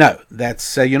 No,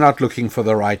 that's you're not looking for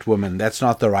the right woman. That's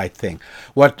not the right thing.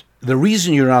 The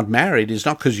reason you're not married is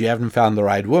not because you haven't found the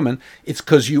right woman. It's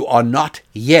because you are not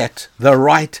yet the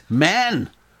right man.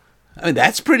 I mean,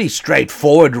 that's pretty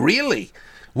straightforward, really.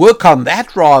 Work on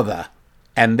that rather,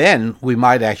 and then we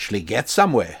might actually get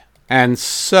somewhere. And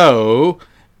so,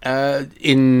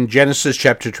 in Genesis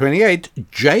chapter 28,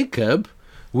 Jacob,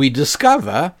 we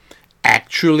discover,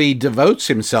 actually devotes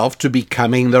himself to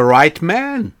becoming the right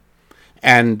man.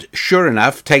 And sure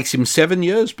enough, takes him 7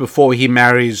 years before he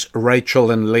marries Rachel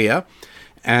and Leah.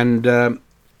 And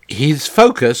he's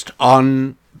focused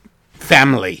on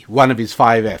family, one of his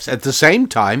 5 F's. At the same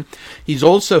time, he's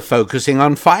also focusing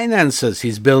on finances.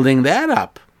 He's building that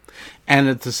up. And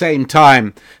at the same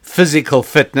time, physical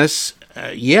fitness.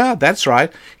 Yeah, that's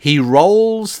right. He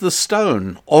rolls the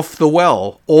stone off the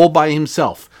well all by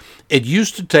himself. it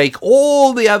used to take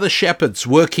all the other shepherds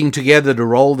working together to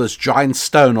roll this giant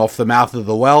stone off the mouth of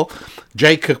the well.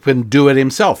 Jacob can do it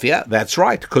himself. Yeah, that's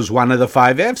right, because one of the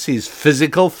 5 F's is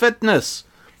physical fitness.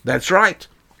 That's right.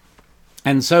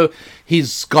 And so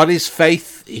he's got his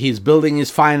faith, he's building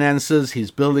his finances, he's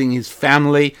building his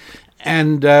family,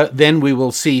 and then we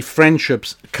will see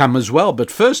friendships come as well.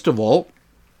 But first of all,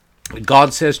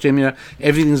 God says to him,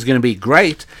 everything's going to be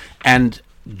great, and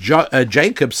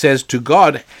Jacob says to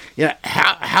God,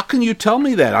 how can you tell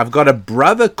me that? I've got a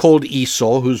brother called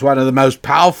Esau, who's one of the most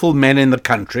powerful men in the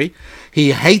country.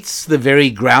 He hates the very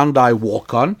ground I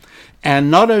walk on.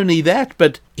 And not only that,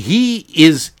 but he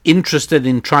is interested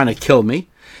in trying to kill me.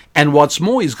 And what's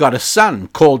more, he's got a son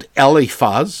called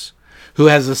Eliphaz, who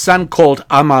has a son called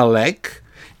Amalek,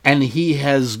 and he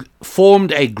has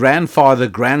formed a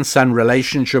grandfather-grandson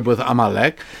relationship with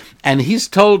Amalek. And he's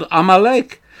told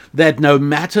Amalek that no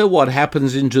matter what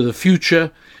happens into the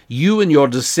future, you and your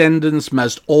descendants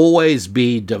must always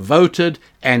be devoted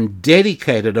and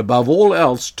dedicated above all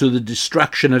else to the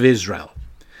destruction of Israel.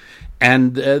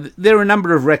 And there are a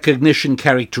number of recognition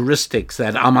characteristics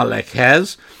that Amalek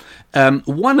has.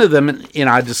 One of them,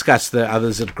 I discussed the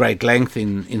others at great length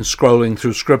in scrolling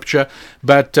through Scripture,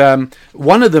 but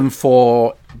one of them,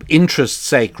 for interest's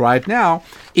sake right now,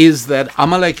 is that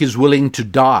Amalek is willing to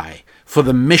die for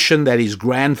the mission that his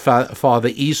grandfather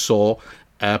Esau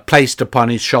placed upon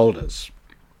his shoulders.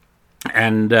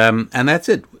 And that's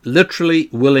it, literally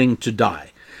willing to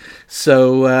die.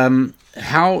 So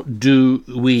how do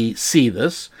we see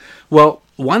this? Well,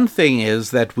 one thing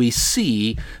is that we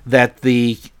see that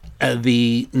the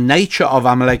nature of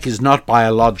Amalek is not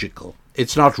biological.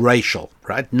 It's not racial,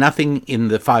 right? Nothing in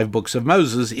the 5 books of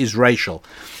Moses is racial.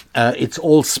 It's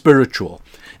all spiritual.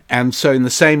 And so in the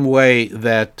same way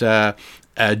that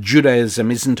Judaism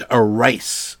isn't a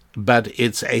race, but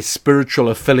it's a spiritual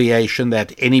affiliation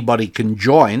that anybody can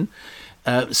join,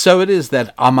 so it is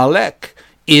that Amalek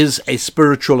is a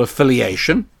spiritual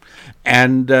affiliation,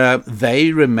 and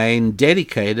they remain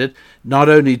dedicated not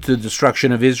only to the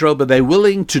destruction of Israel, but they're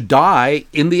willing to die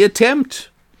in the attempt.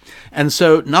 And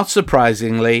so, not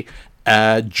surprisingly,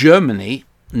 Germany,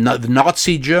 the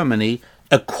Nazi Germany,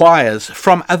 acquires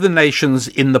from other nations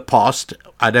in the past,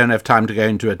 I don't have time to go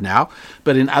into it now,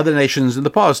 but in other nations in the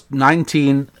past,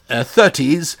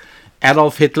 1930s,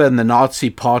 Adolf Hitler and the Nazi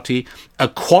Party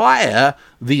acquire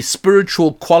the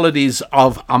spiritual qualities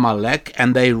of Amalek,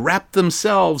 and they wrap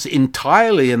themselves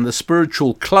entirely in the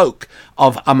spiritual cloak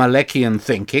of Amalekian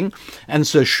thinking. And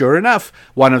so, sure enough,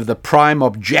 one of the prime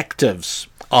objectives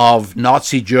of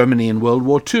Nazi Germany in World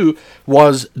War II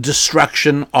was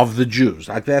destruction of the Jews.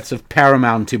 Like, that's of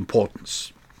paramount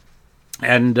importance.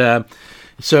 And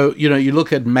so, you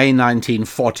look at May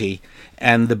 1940,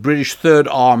 and the British Third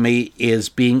Army is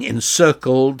being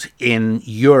encircled in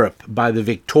Europe by the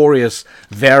victorious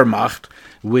Wehrmacht,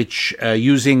 which,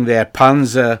 using their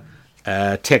Panzer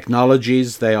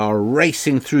technologies, they are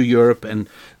racing through Europe, and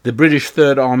the British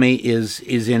Third Army is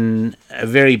in a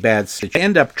very bad situation. They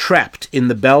end up trapped in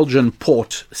the Belgian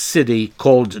port city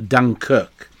called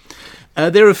Dunkirk.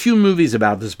 There are a few movies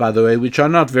about this, by the way, which are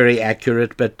not very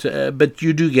accurate, but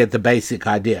you do get the basic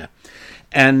idea.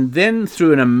 And then,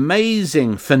 through an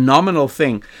amazing, phenomenal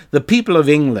thing, the people of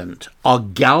England are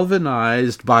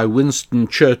galvanized by Winston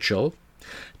Churchill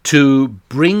to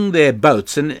bring their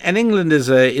boats, and England is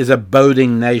a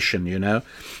boating nation,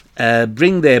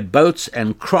 bring their boats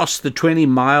and cross the 20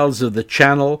 miles of the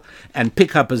Channel and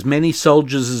pick up as many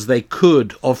soldiers as they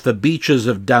could off the beaches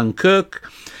of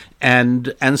Dunkirk.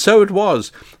 And so it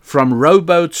was, from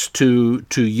rowboats to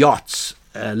yachts,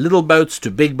 little boats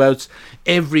to big boats.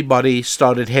 Everybody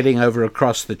started heading over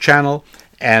across the Channel,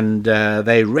 and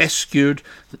they rescued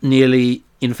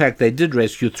they did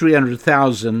rescue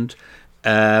 300,000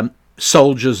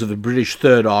 soldiers of the British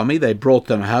Third Army. They brought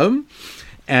them home,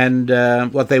 and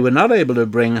what they were not able to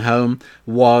bring home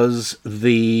was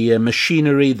the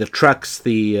machinery, the trucks,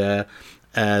 the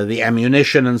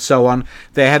ammunition and so on.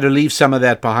 They had to leave some of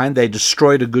that behind. They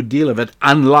destroyed a good deal of it,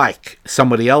 unlike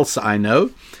somebody else I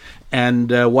know.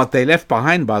 And what they left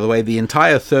behind, by the way, the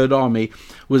entire Third Army,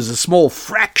 was a small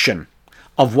fraction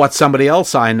of what somebody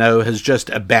else I know has just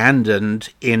abandoned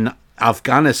in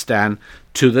Afghanistan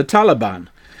to the Taliban.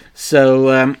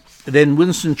 So then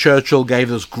Winston Churchill gave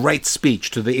this great speech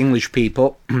to the English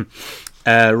people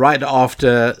right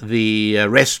after the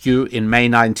rescue in May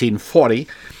 1940.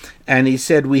 And he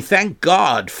said, "We thank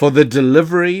God for the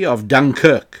delivery of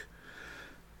Dunkirk.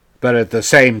 But at the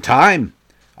same time,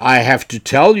 I have to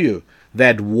tell you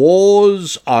that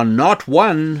wars are not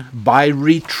won by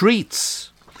retreats.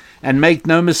 And make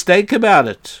no mistake about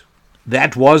it,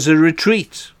 that was a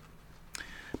retreat."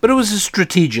 But it was a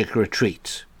strategic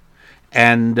retreat.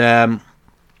 And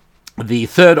the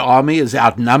Third Army is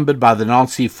outnumbered by the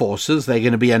Nazi forces. They're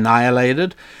going to be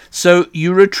annihilated. So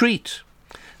you retreat.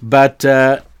 But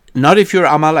not if you're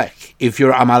Amalek. If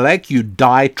you're Amalek, you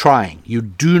die trying. You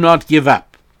do not give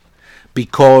up,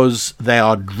 because they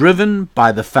are driven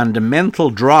by the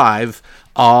fundamental drive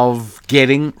of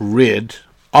getting rid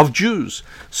of Jews.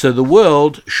 So the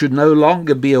world should no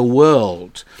longer be a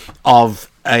world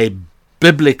of a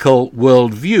biblical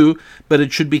worldview, but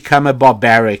it should become a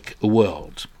barbaric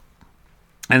world.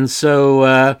 And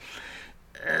so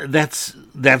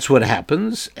that's what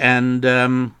happens.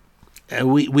 And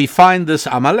we find this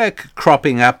Amalek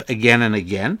cropping up again and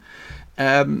again.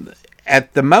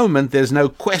 At the moment, there's no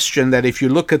question that if you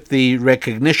look at the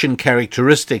recognition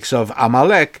characteristics of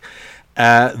Amalek,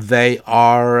 they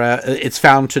are. It's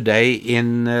found today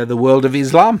in the world of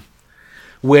Islam,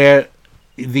 where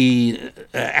the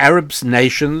Arab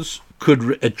nations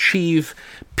could achieve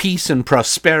peace and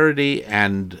prosperity,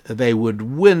 and they would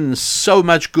win so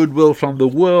much goodwill from the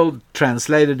world,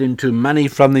 translated into money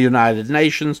from the United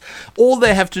Nations. All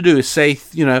they have to do is say,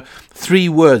 3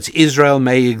 words: Israel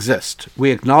may exist.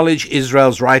 We acknowledge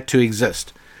Israel's right to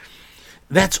exist.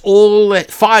 That's all,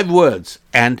 5 words,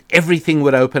 and everything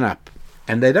would open up.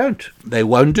 And they don't. They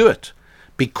won't do it,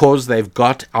 because they've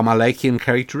got Amalekian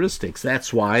characteristics.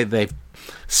 That's why they've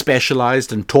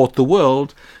specialized and taught the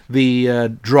world the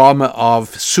drama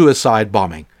of suicide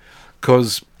bombing,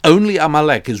 because only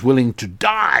Amalek is willing to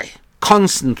die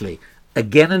constantly,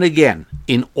 again and again,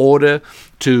 in order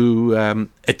to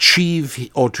achieve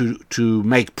or to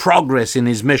make progress in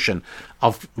his mission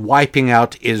of wiping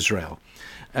out Israel.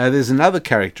 There's another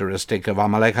characteristic of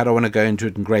Amalek. I don't want to go into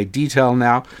it in great detail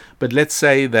now, but let's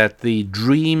say that the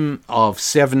dream of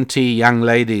 70 young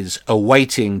ladies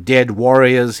awaiting dead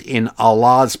warriors in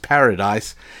Allah's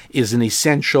paradise is an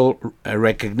essential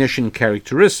recognition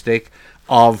characteristic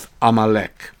of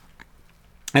Amalek.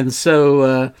 And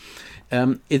so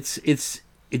it's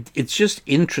just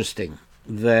interesting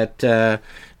that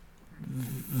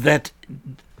that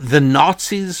the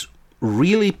Nazis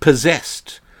really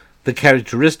possessed the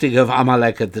characteristic of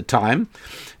Amalek at the time.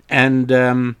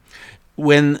 And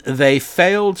when they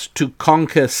failed to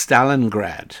conquer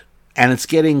Stalingrad, and it's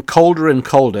getting colder and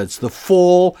colder, it's the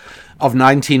fall of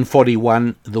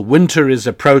 1941, the winter is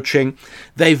approaching,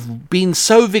 they've been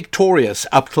so victorious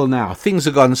up till now. Things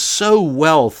have gone so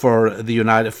well for the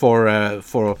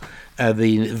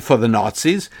the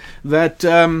Nazis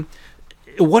that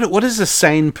what does a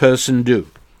sane person do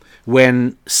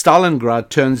when Stalingrad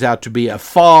turns out to be a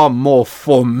far more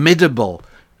formidable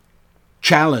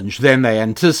challenge than they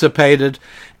anticipated,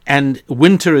 and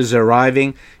winter is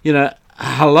arriving?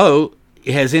 Hello,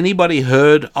 has anybody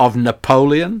heard of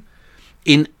Napoleon?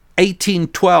 In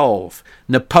 1812,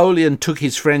 Napoleon took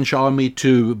his French army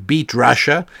to beat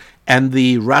Russia, and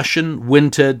the Russian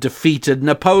winter defeated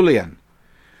Napoleon.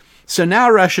 So now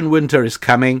Russian winter is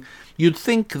coming. You'd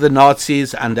think the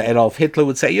Nazis under Adolf Hitler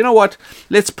would say, you know what,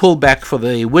 let's pull back for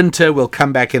the winter, we'll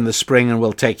come back in the spring and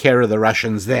we'll take care of the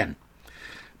Russians then.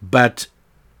 But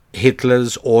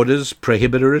Hitler's orders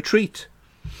prohibit a retreat.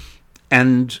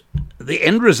 And the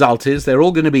end result is they're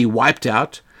all going to be wiped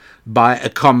out by a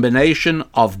combination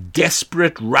of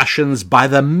desperate Russians by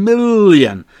the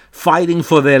million fighting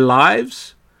for their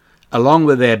lives, along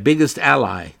with their biggest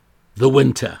ally, the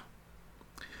winter.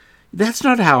 That's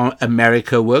not how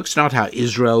America works, not how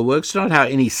Israel works, not how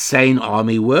any sane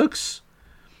army works.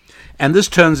 And this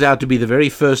turns out to be the very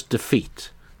first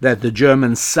defeat that the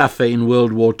Germans suffer in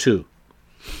World War II.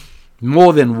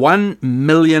 More than 1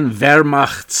 million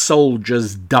Wehrmacht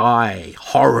soldiers die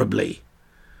horribly.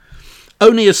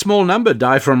 Only a small number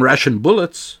die from Russian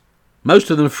bullets. Most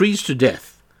of them freeze to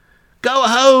death. Go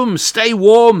home, stay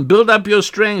warm, build up your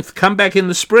strength, come back in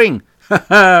the spring.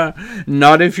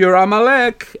 Not if you're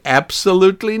Amalek.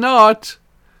 Absolutely not.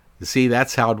 You see,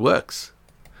 that's how it works.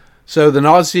 So the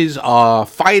Nazis are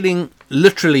fighting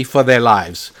literally for their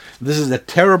lives. This is a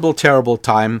terrible, terrible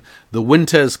time. The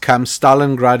winter has come.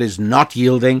 Stalingrad is not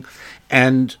yielding.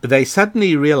 And they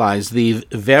suddenly realize, the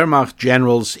Wehrmacht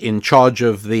generals in charge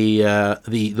of the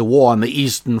war on the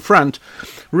Eastern Front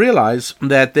realize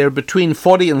that there are between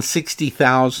 40 and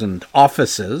 60,000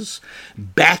 officers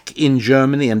back in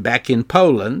Germany and back in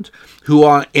Poland who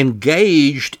are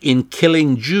engaged in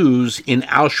killing Jews in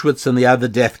Auschwitz and the other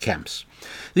death camps.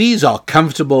 These are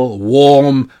comfortable,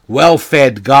 warm,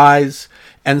 well-fed guys.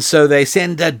 And so they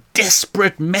send a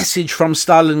desperate message from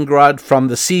Stalingrad, from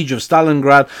the siege of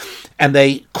Stalingrad, and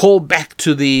they call back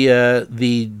to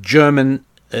the German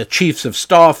chiefs of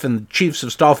staff, and the chiefs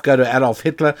of staff go to Adolf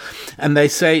Hitler, and they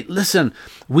say, listen,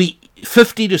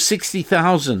 50 to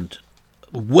 60,000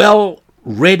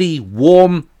 well-ready,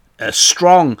 warm,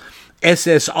 strong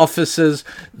SS officers.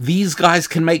 These guys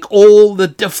can make all the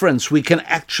difference. We can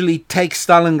actually take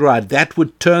Stalingrad. That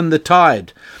would turn the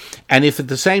tide. And if at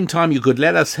the same time you could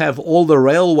let us have all the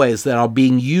railways that are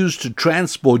being used to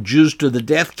transport Jews to the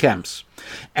death camps,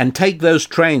 and take those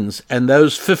trains and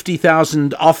those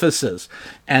 50,000 officers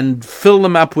and fill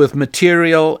them up with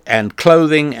material and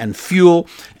clothing and fuel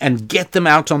and get them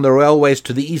out on the railways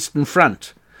to the Eastern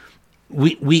Front,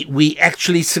 we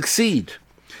actually succeed.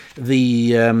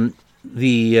 The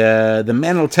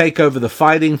men will take over the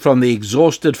fighting from the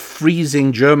exhausted,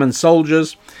 freezing German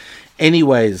soldiers.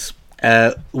 Anyways,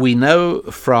 we know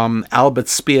from Albert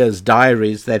Speer's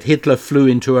diaries that Hitler flew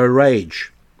into a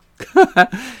rage.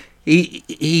 He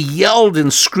yelled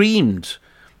and screamed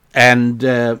and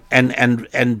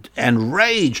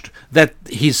raged that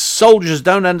his soldiers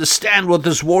don't understand what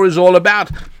this war is all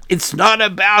about. It's not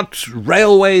about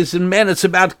railways and men. It's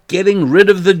about getting rid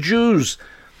of the Jews.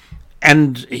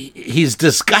 And he's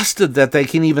disgusted that they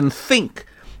can even think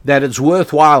that it's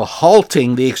worthwhile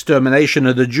halting the extermination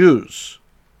of the Jews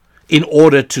in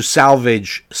order to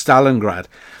salvage Stalingrad.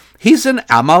 He's an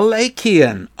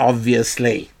Amalekian,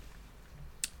 obviously.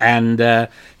 And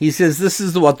he says this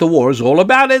is what the war is all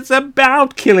about. It's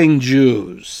about killing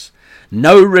Jews.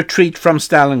 No retreat from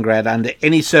Stalingrad under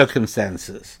any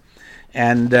circumstances.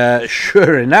 And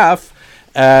sure enough,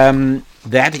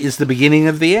 that is the beginning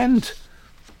of the end.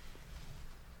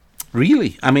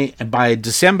 Really. I mean, by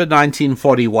December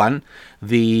 1941,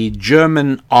 the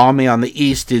German army on the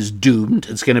east is doomed.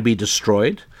 It's going to be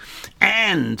destroyed.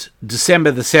 And December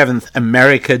the 7th,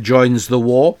 America joins the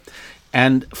war.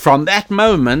 And from that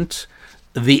moment,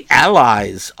 the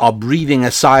Allies are breathing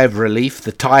a sigh of relief.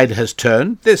 The tide has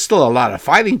turned. There's still a lot of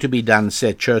fighting to be done,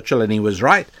 said Churchill, and he was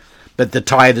right. But the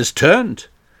tide has turned.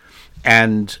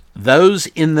 And those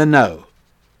in the know,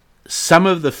 some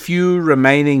of the few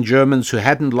remaining Germans who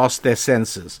hadn't lost their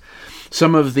senses,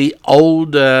 some of the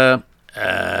older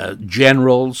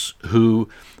generals who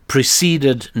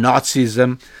preceded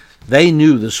Nazism, they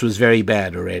knew this was very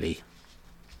bad already.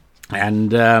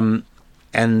 And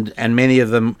many of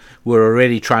them were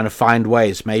already trying to find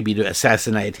ways maybe to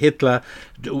assassinate Hitler.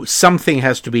 Something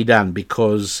has to be done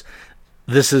because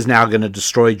this is now going to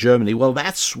destroy Germany. Well,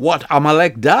 that's what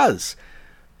Amalek does.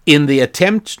 In the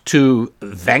attempt to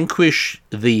vanquish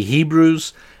the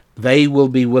Hebrews, they will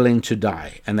be willing to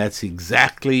die. And that's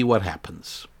exactly what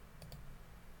happens.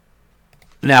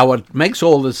 Now, what makes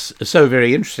all this so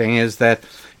very interesting is that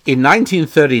in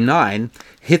 1939,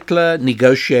 Hitler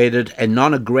negotiated a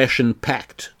non-aggression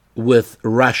pact with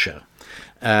Russia,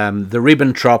 the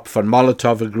Ribbentrop-von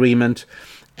Molotov agreement,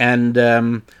 and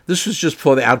this was just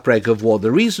before the outbreak of war.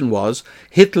 The reason was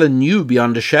Hitler knew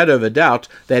beyond a shadow of a doubt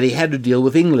that he had to deal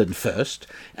with England first,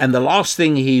 and the last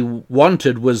thing he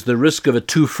wanted was the risk of a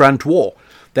two-front war,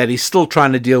 that he's still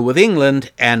trying to deal with England,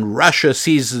 and Russia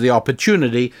seizes the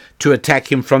opportunity to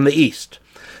attack him from the east.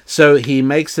 So he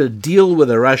makes a deal with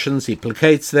the Russians, he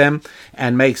placates them,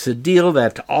 and makes a deal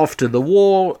that after the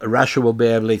war, Russia will be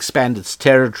able to expand its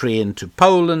territory into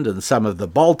Poland and some of the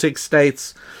Baltic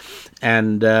states.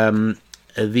 And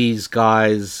these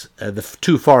guys, the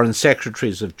two foreign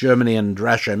secretaries of Germany and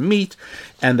Russia, meet,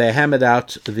 and they hammered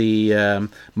out the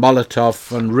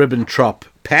Molotov and Ribbentrop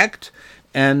Pact,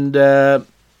 and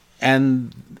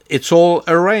it's all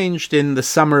arranged in the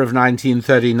summer of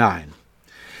 1939.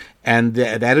 And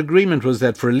that agreement was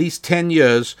that for at least 10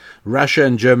 years, Russia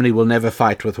and Germany will never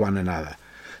fight with one another.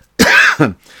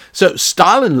 So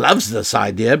Stalin loves this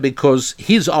idea because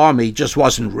his army just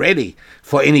wasn't ready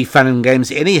for any fun and games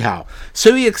anyhow.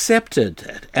 So he accepted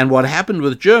it. And what happened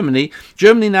with Germany,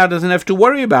 Germany now doesn't have to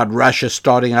worry about Russia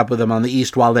starting up with them on the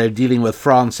east while they're dealing with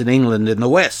France and England in the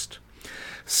west.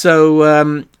 So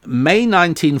May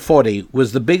 1940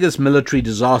 was the biggest military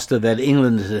disaster that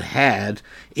England had had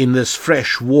in this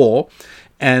fresh war,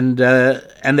 and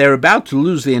they're about to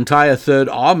lose the entire Third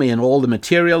Army and all the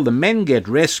material. The men get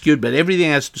rescued, but everything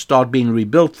has to start being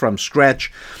rebuilt from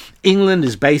scratch. England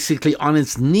is basically on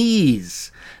its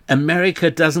knees. America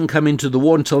doesn't come into the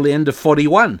war until the end of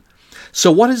 41.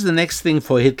 So what is the next thing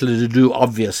for Hitler to do,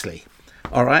 obviously?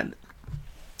 All right?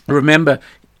 Remember,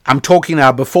 I'm talking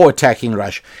now before attacking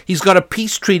Russia. He's got a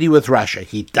peace treaty with Russia.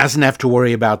 He doesn't have to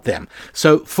worry about them.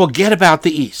 So forget about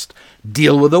the East.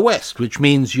 Deal with the West, which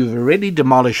means you've already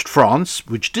demolished France,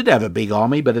 which did have a big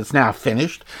army, but it's now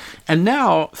finished. And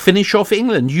now finish off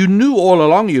England. You knew all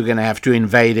along you're going to have to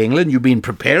invade England. You've been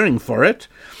preparing for it.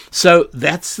 So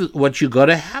that's what you got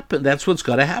to happen. That's what's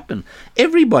got to happen.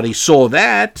 Everybody saw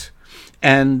that.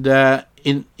 And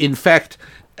in fact,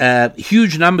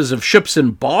 huge numbers of ships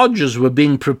and barges were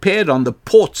being prepared on the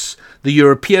ports, the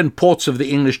European ports of the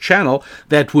English Channel,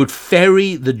 that would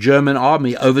ferry the German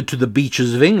army over to the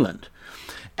beaches of England.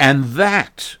 And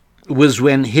that was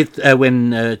when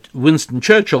Winston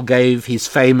Churchill gave his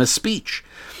famous speech.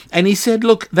 And he said,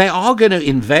 look, they are going to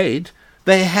invade.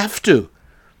 They have to,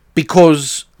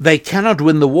 because they cannot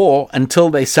win the war until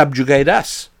they subjugate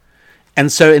us.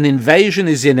 And so an invasion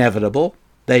is inevitable.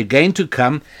 They're going to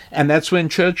come, and that's when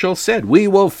Churchill said, we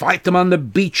will fight them on the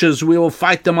beaches, we will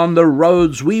fight them on the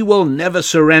roads, we will never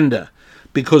surrender,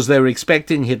 because they were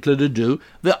expecting Hitler to do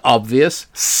the obvious,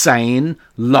 sane,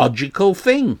 logical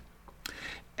thing.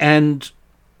 And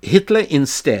Hitler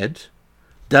instead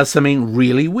does something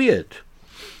really weird.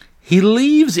 He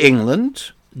leaves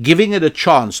England, giving it a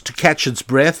chance to catch its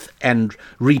breath and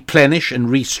replenish and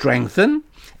re-strengthen,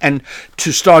 and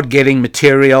to start getting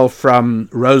material from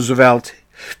Roosevelt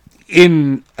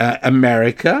in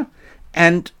America.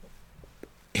 And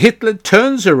Hitler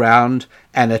turns around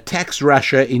and attacks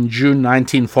Russia in June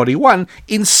 1941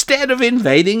 instead of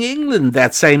invading England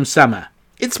that same summer.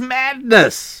 It's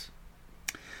madness.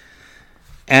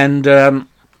 And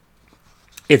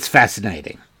it's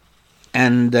fascinating.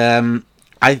 And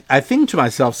I think to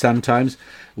myself sometimes,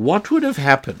 what would have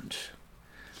happened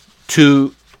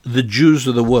to the Jews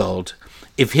of the world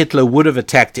if Hitler would have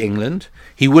attacked England?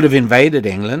 He would have invaded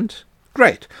England.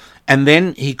 Great. And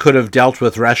then he could have dealt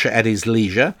with Russia at his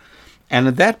leisure. And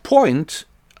at that point,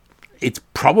 it's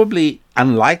probably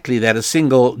unlikely that a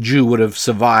single Jew would have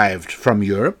survived from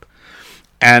Europe.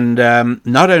 And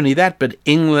not only that, but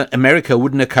America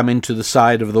wouldn't have come into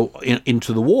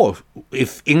the war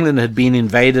if England had been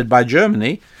invaded by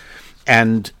Germany,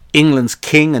 and England's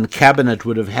king and cabinet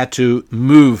would have had to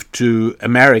move to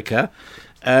America.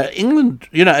 England,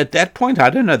 at that point,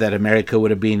 I don't know that America would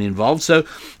have been involved. So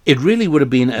it really would have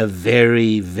been a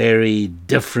very, very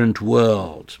different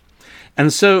world.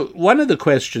 And so one of the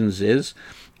questions is,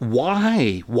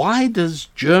 why? Why does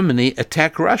Germany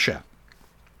attack Russia?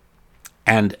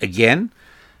 And again,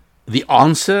 the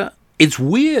answer, it's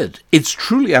weird. It's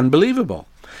truly unbelievable.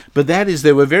 But that is,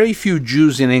 there were very few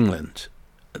Jews in England.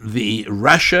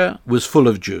 Russia was full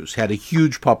of Jews, had a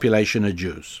huge population of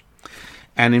Jews.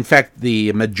 And in fact,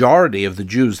 the majority of the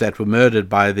Jews that were murdered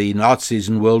by the Nazis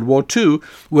in World War II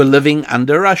were living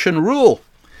under Russian rule.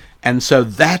 And so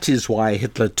that is why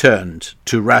Hitler turned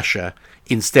to Russia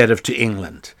instead of to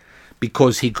England,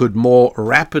 because he could more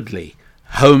rapidly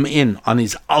home in on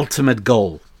his ultimate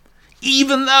goal,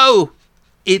 even though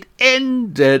it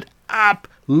ended up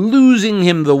losing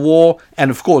him the war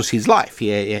and, of course, his life.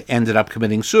 He ended up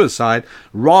committing suicide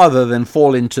rather than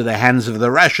fall into the hands of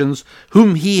the Russians,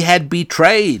 whom he had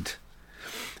betrayed.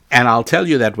 And I'll tell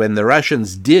you that when the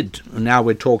Russians did, now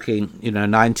we're talking,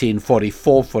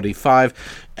 1944,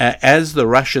 45, as the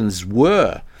Russians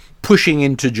were pushing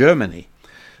into Germany,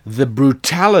 the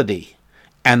brutality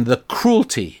and the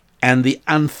cruelty and the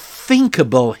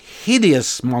unthinkable,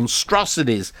 hideous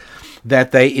monstrosities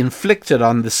that they inflicted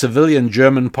on the civilian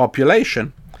German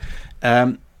population,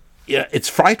 it's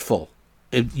frightful.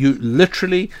 You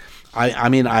literally,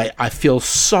 I feel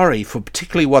sorry for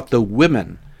particularly what the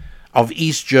women of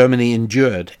East Germany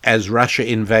endured as Russia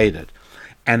invaded.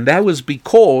 And that was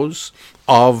because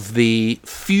of the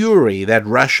fury that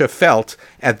Russia felt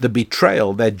at the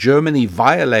betrayal that Germany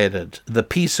violated the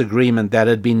peace agreement that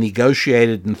had been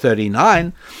negotiated in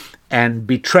 1939 and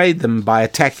betrayed them by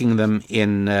attacking them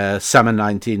in summer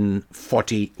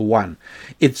 1941.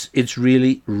 It's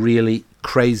really, really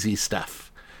crazy stuff.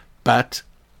 But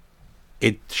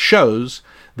it shows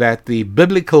that the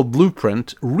biblical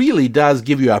blueprint really does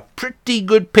give you a pretty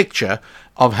good picture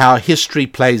of how history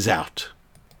plays out.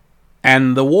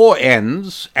 And the war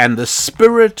ends, and the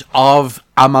spirit of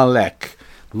Amalek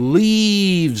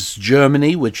leaves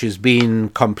Germany, which has been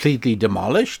completely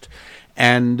demolished,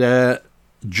 and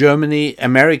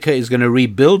America is going to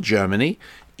rebuild Germany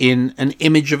in an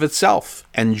image of itself.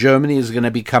 And Germany is going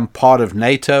to become part of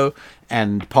NATO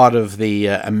and part of the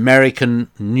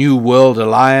American New World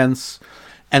Alliance.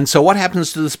 And so what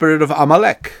happens to the spirit of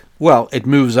Amalek? Well, it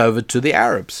moves over to the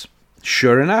Arabs,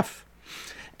 sure enough.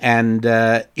 And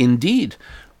indeed,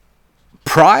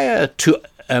 prior to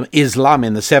Islam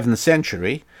in the 7th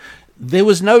century, there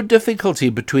was no difficulty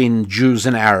between Jews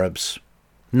and Arabs.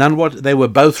 They were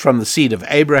both from the seed of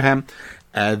Abraham.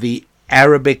 The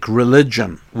Arabic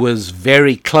religion was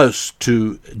very close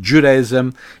to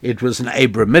Judaism. It was an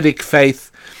Abrahamic faith.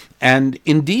 And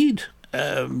indeed,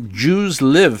 Jews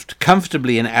lived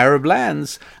comfortably in Arab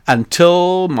lands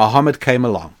until Muhammad came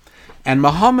along. And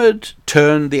Muhammad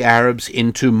turned the Arabs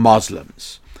into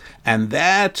Muslims. And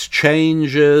that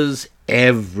changes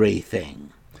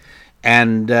everything.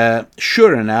 And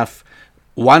sure enough,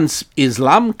 once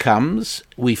Islam comes,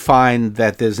 we find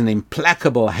that there's an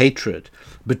implacable hatred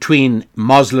between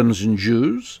Muslims and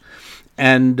Jews,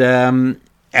 and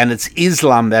it's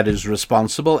Islam that is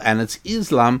responsible, and it's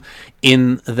Islam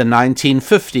in the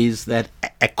 1950s that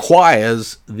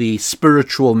acquires the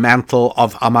spiritual mantle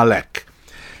of Amalek.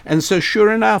 And so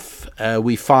sure enough,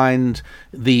 we find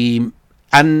the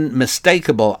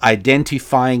unmistakable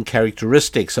identifying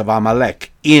characteristics of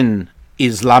Amalek in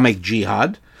Islamic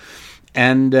jihad.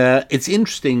 And it's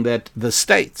interesting that the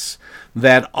states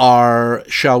that are,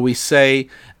 shall we say,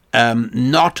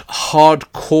 not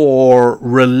hardcore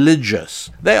religious,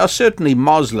 they are certainly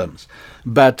Muslims,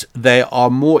 but they are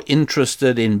more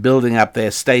interested in building up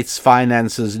their states'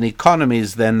 finances and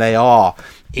economies than they are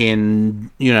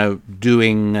in,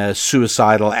 doing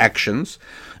suicidal actions.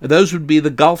 Those would be the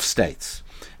Gulf states.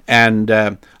 And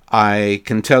I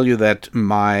can tell you that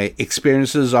my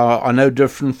experiences are no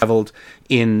different. Traveled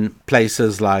in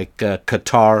places like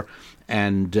Qatar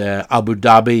and Abu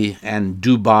Dhabi and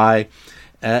Dubai,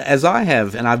 as I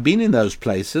have, and I've been in those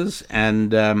places,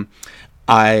 and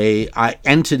I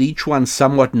entered each one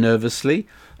somewhat nervously.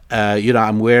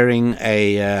 I'm wearing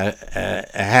a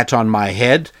hat on my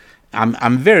head.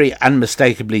 I'm very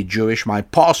unmistakably Jewish. My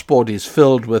passport is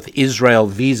filled with Israel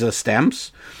visa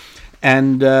stamps,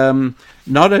 and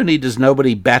not only does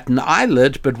nobody bat an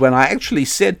eyelid, but when I actually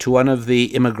said to one of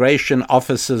the immigration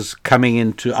officers coming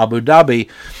into Abu Dhabi,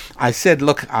 I said,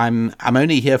 look, I'm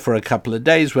only here for a couple of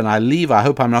days. When I leave, I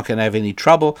hope I'm not going to have any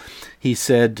trouble. He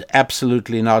said,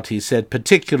 absolutely not. He said,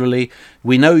 particularly,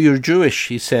 we know you're Jewish,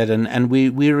 he said, and we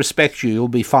respect you. You'll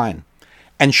be fine.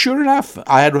 And sure enough,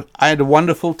 I had a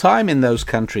wonderful time in those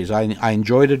countries. I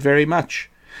enjoyed it very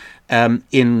much.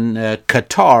 In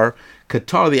Qatar,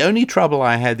 the only trouble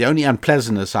I had, the only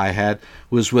unpleasantness I had,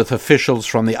 was with officials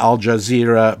from the Al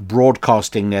Jazeera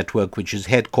broadcasting network, which is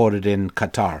headquartered in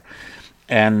Qatar.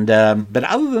 And but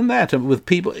other than that, with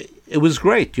people, it was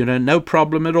great, no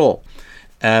problem at all.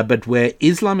 But where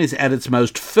Islam is at its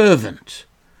most fervent,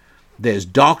 there's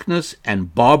darkness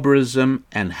and barbarism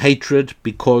and hatred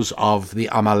because of the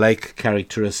Amalek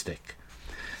characteristic.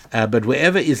 But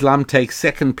wherever Islam takes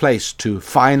second place to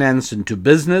finance and to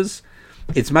business,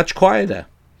 it's much quieter.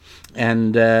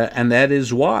 And that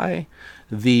is why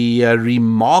the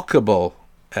remarkable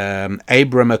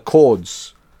Abraham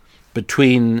Accords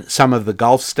between some of the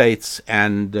Gulf states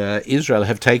and Israel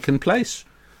have taken place.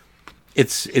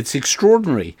 It's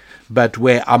extraordinary. But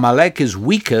where Amalek is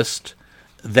weakest,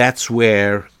 that's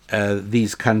where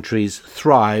these countries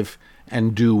thrive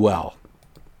and do well.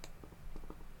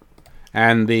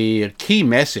 And the key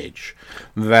message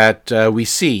that we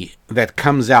see that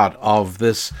comes out of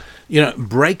this,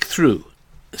 breakthrough,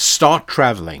 start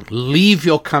traveling, leave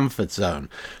your comfort zone,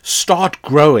 start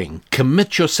growing,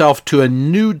 commit yourself to a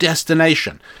new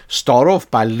destination. Start off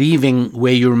by leaving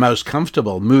where you're most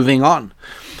comfortable, moving on.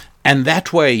 And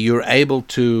that way you're able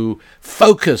to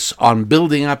focus on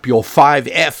building up your 5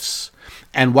 F's.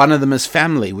 And one of them is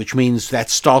family, which means that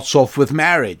starts off with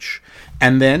marriage.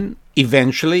 And then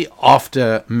eventually,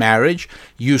 after marriage,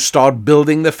 you start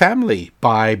building the family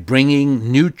by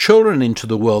bringing new children into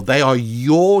the world. They are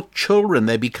your children.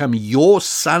 They become your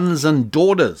sons and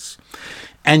daughters.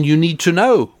 And you need to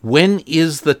know, when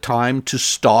is the time to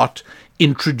start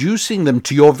introducing them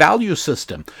to your value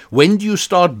system? When do you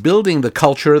start building the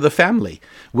culture of the family?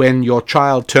 When your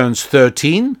child turns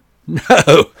 13?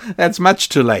 No, that's much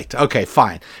too late. Okay,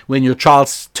 fine. When your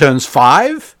child turns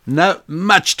 5? No,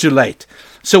 much too late.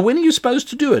 So when are you supposed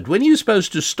to do it? When are you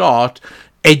supposed to start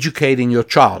educating your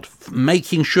child,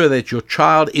 making sure that your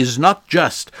child is not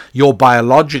just your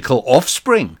biological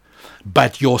offspring,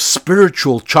 but your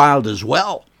spiritual child as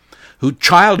well, who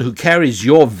carries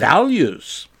your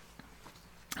values?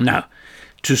 Now,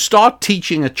 to start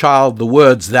teaching a child the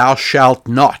words "thou shalt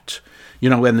not,"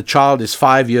 when the child is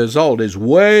 5 years old, is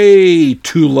way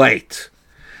too late.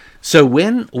 So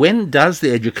when does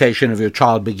the education of your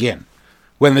child begin?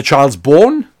 When the child's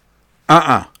born?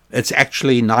 It's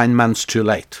actually 9 months too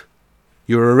late.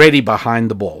 You're already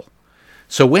behind the ball.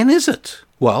 So when is it?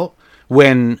 Well,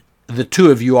 when the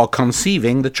two of you are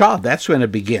conceiving the child. That's when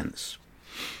it begins.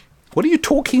 What are you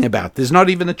talking about? There's not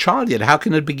even a child yet. How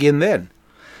can it begin then?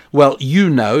 Well,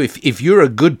 if you're a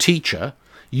good teacher,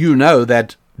 you know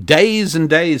that days and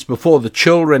days before the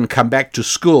children come back to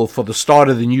school for the start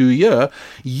of the new year,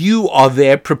 you are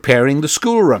there preparing the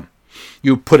schoolroom.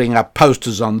 You're putting up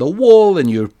posters on the wall, and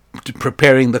you're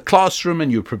preparing the classroom,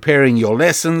 and you're preparing your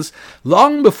lessons.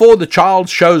 Long before the child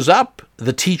shows up,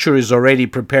 the teacher is already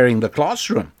preparing the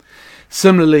classroom.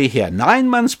 Similarly here, 9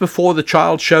 months before the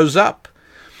child shows up,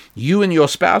 you and your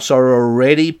spouse are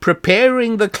already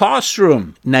preparing the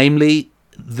classroom, namely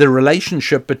the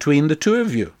relationship between the two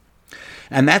of you.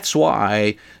 And that's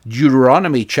why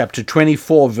Deuteronomy chapter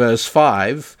 24, verse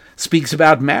 5 speaks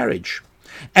about marriage.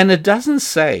 And it doesn't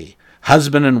say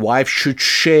husband and wife should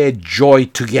share joy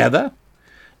together.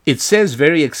 It says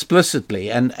very explicitly,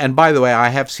 and by the way, I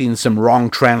have seen some wrong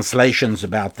translations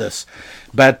about this,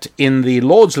 but in the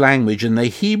Lord's language, in the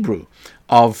Hebrew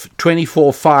of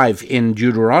 24:5 in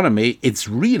Deuteronomy, it's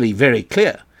really very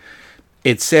clear.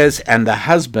 It says, and the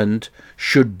husband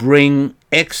should bring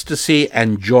ecstasy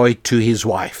and joy to his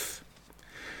wife.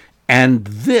 And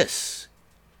this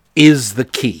is the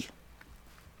key,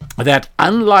 that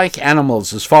unlike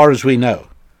animals, as far as we know,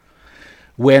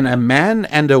 when a man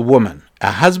and a woman,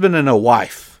 a husband and a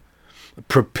wife,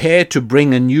 prepare to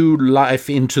bring a new life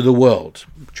into the world,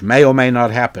 which may or may not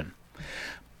happen,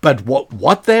 but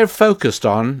what they're focused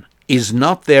on is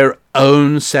not their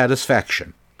own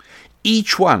satisfaction.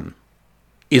 Each one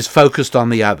is focused on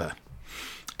the other.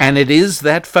 And it is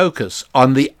that focus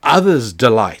on the other's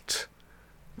delight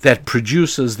that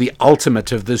produces the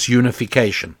ultimate of this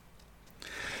unification.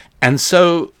 And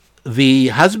so the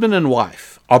husband and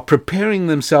wife are preparing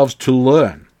themselves to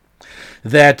learn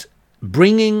that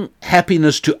bringing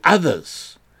happiness to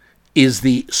others is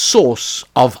the source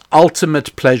of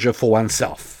ultimate pleasure for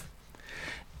oneself.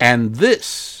 And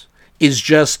this is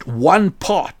just one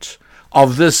part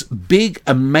of this big,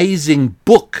 amazing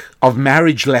book of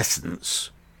marriage lessons,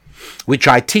 which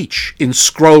I teach in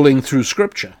Scrolling Through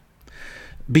Scripture,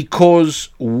 because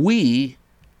we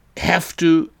have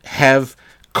to have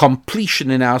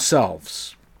completion in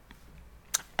ourselves.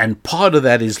 And part of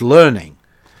that is learning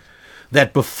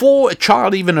that before a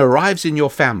child even arrives in your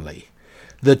family,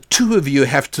 the two of you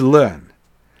have to learn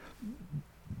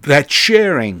that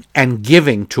sharing and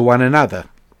giving to one another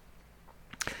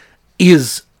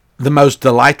is the most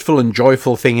delightful and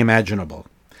joyful thing imaginable.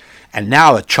 And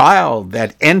now a child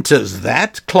that enters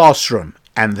that classroom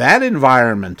and that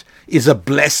environment is a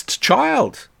blessed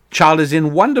child. Child is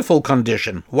in wonderful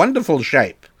condition, wonderful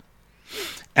shape.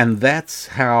 And that's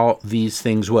how these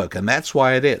things work. And that's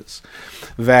why it is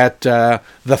that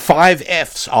the 5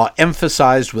 F's are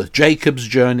emphasized with Jacob's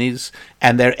journeys,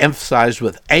 and they're emphasized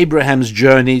with Abraham's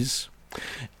journeys,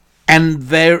 and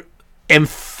they're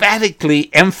emphatically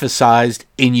emphasized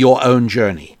in your own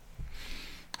journey.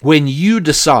 When you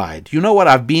decide, you know what,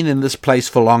 I've been in this place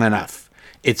for long enough.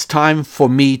 It's time for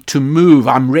me to move.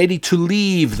 I'm ready to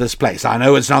leave this place. I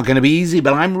know it's not going to be easy,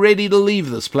 but I'm ready to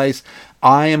leave this place.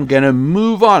 I am going to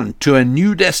move on to a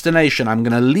new destination. I'm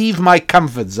going to leave my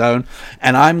comfort zone,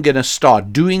 and I'm going to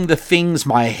start doing the things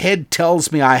my head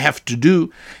tells me I have to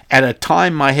do at a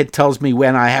time my head tells me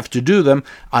when I have to do them.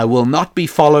 I will not be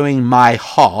following my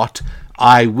heart.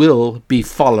 I will be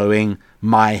following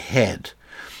my head.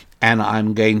 And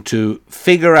I'm going to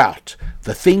figure out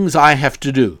the things I have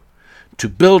to do to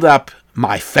build up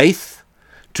my faith,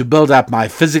 to build up my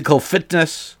physical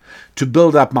fitness, to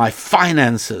build up my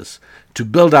finances, to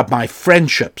build up my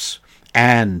friendships,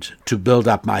 and to build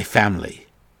up my family.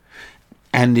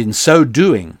 And in so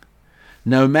doing,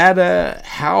 no matter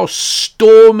how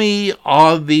stormy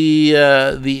are the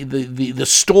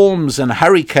storms and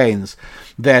hurricanes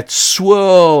that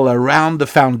swirl around the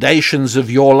foundations of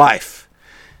your life,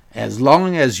 as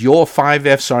long as your 5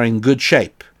 F's are in good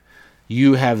shape,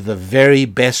 you have the very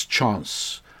best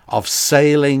chance of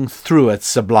sailing through it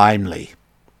sublimely.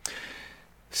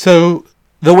 So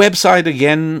the website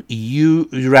again,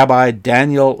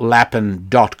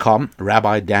 RabbiDanielLapin.com,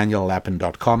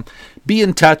 RabbiDanielLapin.com. Be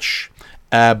in touch.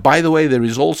 By the way, there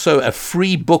is also a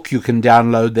free book you can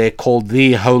download there called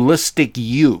The Holistic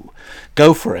You.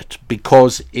 Go for it,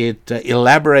 because it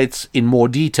elaborates in more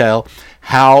detail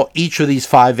how each of these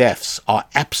 5 F's are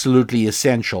absolutely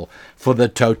essential for the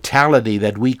totality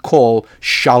that we call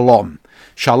shalom.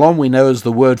 Shalom we know is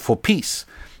the word for peace,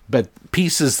 but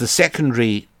peace is the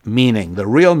secondary meaning. The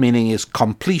real meaning is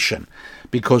completion,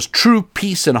 because true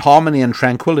peace and harmony and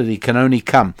tranquility can only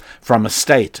come from a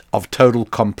state of total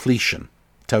completion,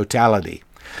 totality.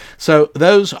 So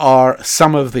those are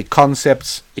some of the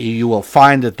concepts you will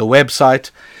find at the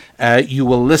website. You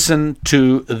will listen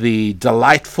to the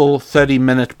delightful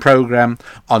 30-minute program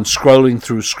on Scrolling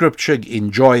Through Scripture.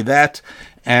 Enjoy that.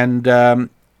 And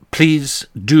please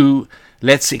do,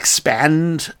 let's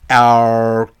expand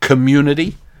our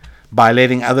community by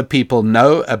letting other people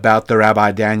know about the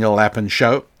Rabbi Daniel Lapin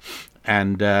Show.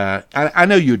 And I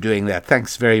know you're doing that.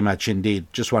 Thanks very much indeed.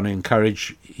 Just want to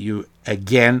encourage you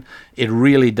again. It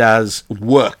really does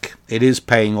work. It is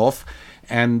paying off.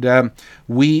 And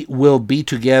we will be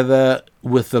together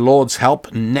with the Lord's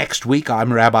help next week.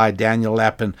 I'm Rabbi Daniel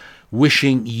Lappin,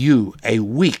 wishing you a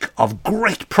week of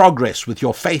great progress with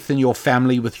your faith and your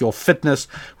family, with your fitness,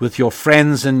 with your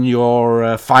friends and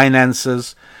your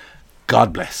finances.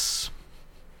 God bless.